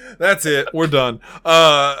 That's it. We're done.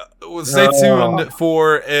 Stay tuned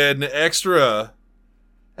for an extra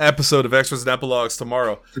episode of Extras and Epilogues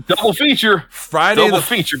tomorrow. Double feature. Friday the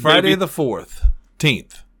 4th.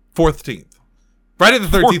 14th. 14th. Friday the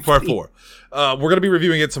 13th, part 4. We're going to be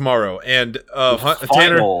reviewing it tomorrow. And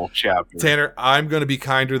Tanner, I'm going to be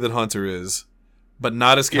kinder than Hunter is, but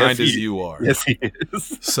not as kind as you are. Yes, he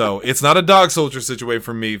is. So it's not a dog soldier situation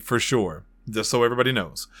for me, for sure. Just so everybody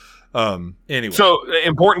knows. Anyway. So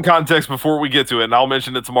important context before we get to it, and I'll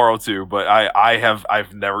mention it tomorrow too, but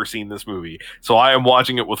I've never seen this movie. So I am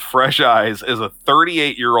watching it with fresh eyes as a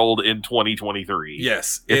 38-year-old in 2023.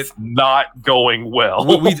 Yes. It's not going well.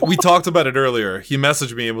 we talked about it earlier. He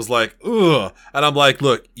messaged me and was like, ugh. And I'm like,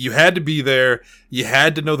 look, you had to be there. You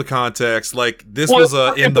had to know the context. Like, this was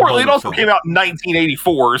in the moment. It also came out in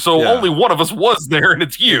 1984, so only one of us was there, and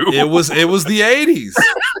it's you. It was the 80s.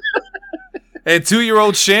 And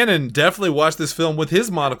 2-year-old Shannon definitely watched this film with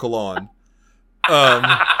his monocle on. All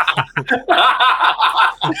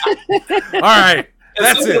right,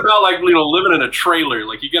 that's it. About living in a trailer.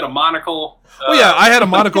 Like you get a monocle. Well, yeah, I had a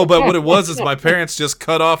monocle, but what it was is my parents just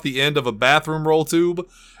cut off the end of a bathroom roll tube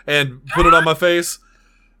and put it on my face.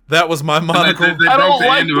 That was my monocle. I don't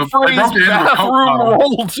like the phrase bathroom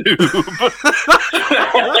roll tube.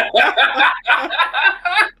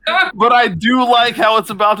 But I do like how it's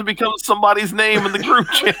about to become somebody's name in the group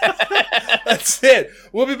chat. That's it.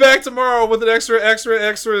 We'll be back tomorrow with an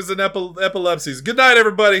extras and epilepsies. Good night,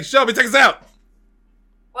 everybody. Shelby, take us out.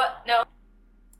 What? No.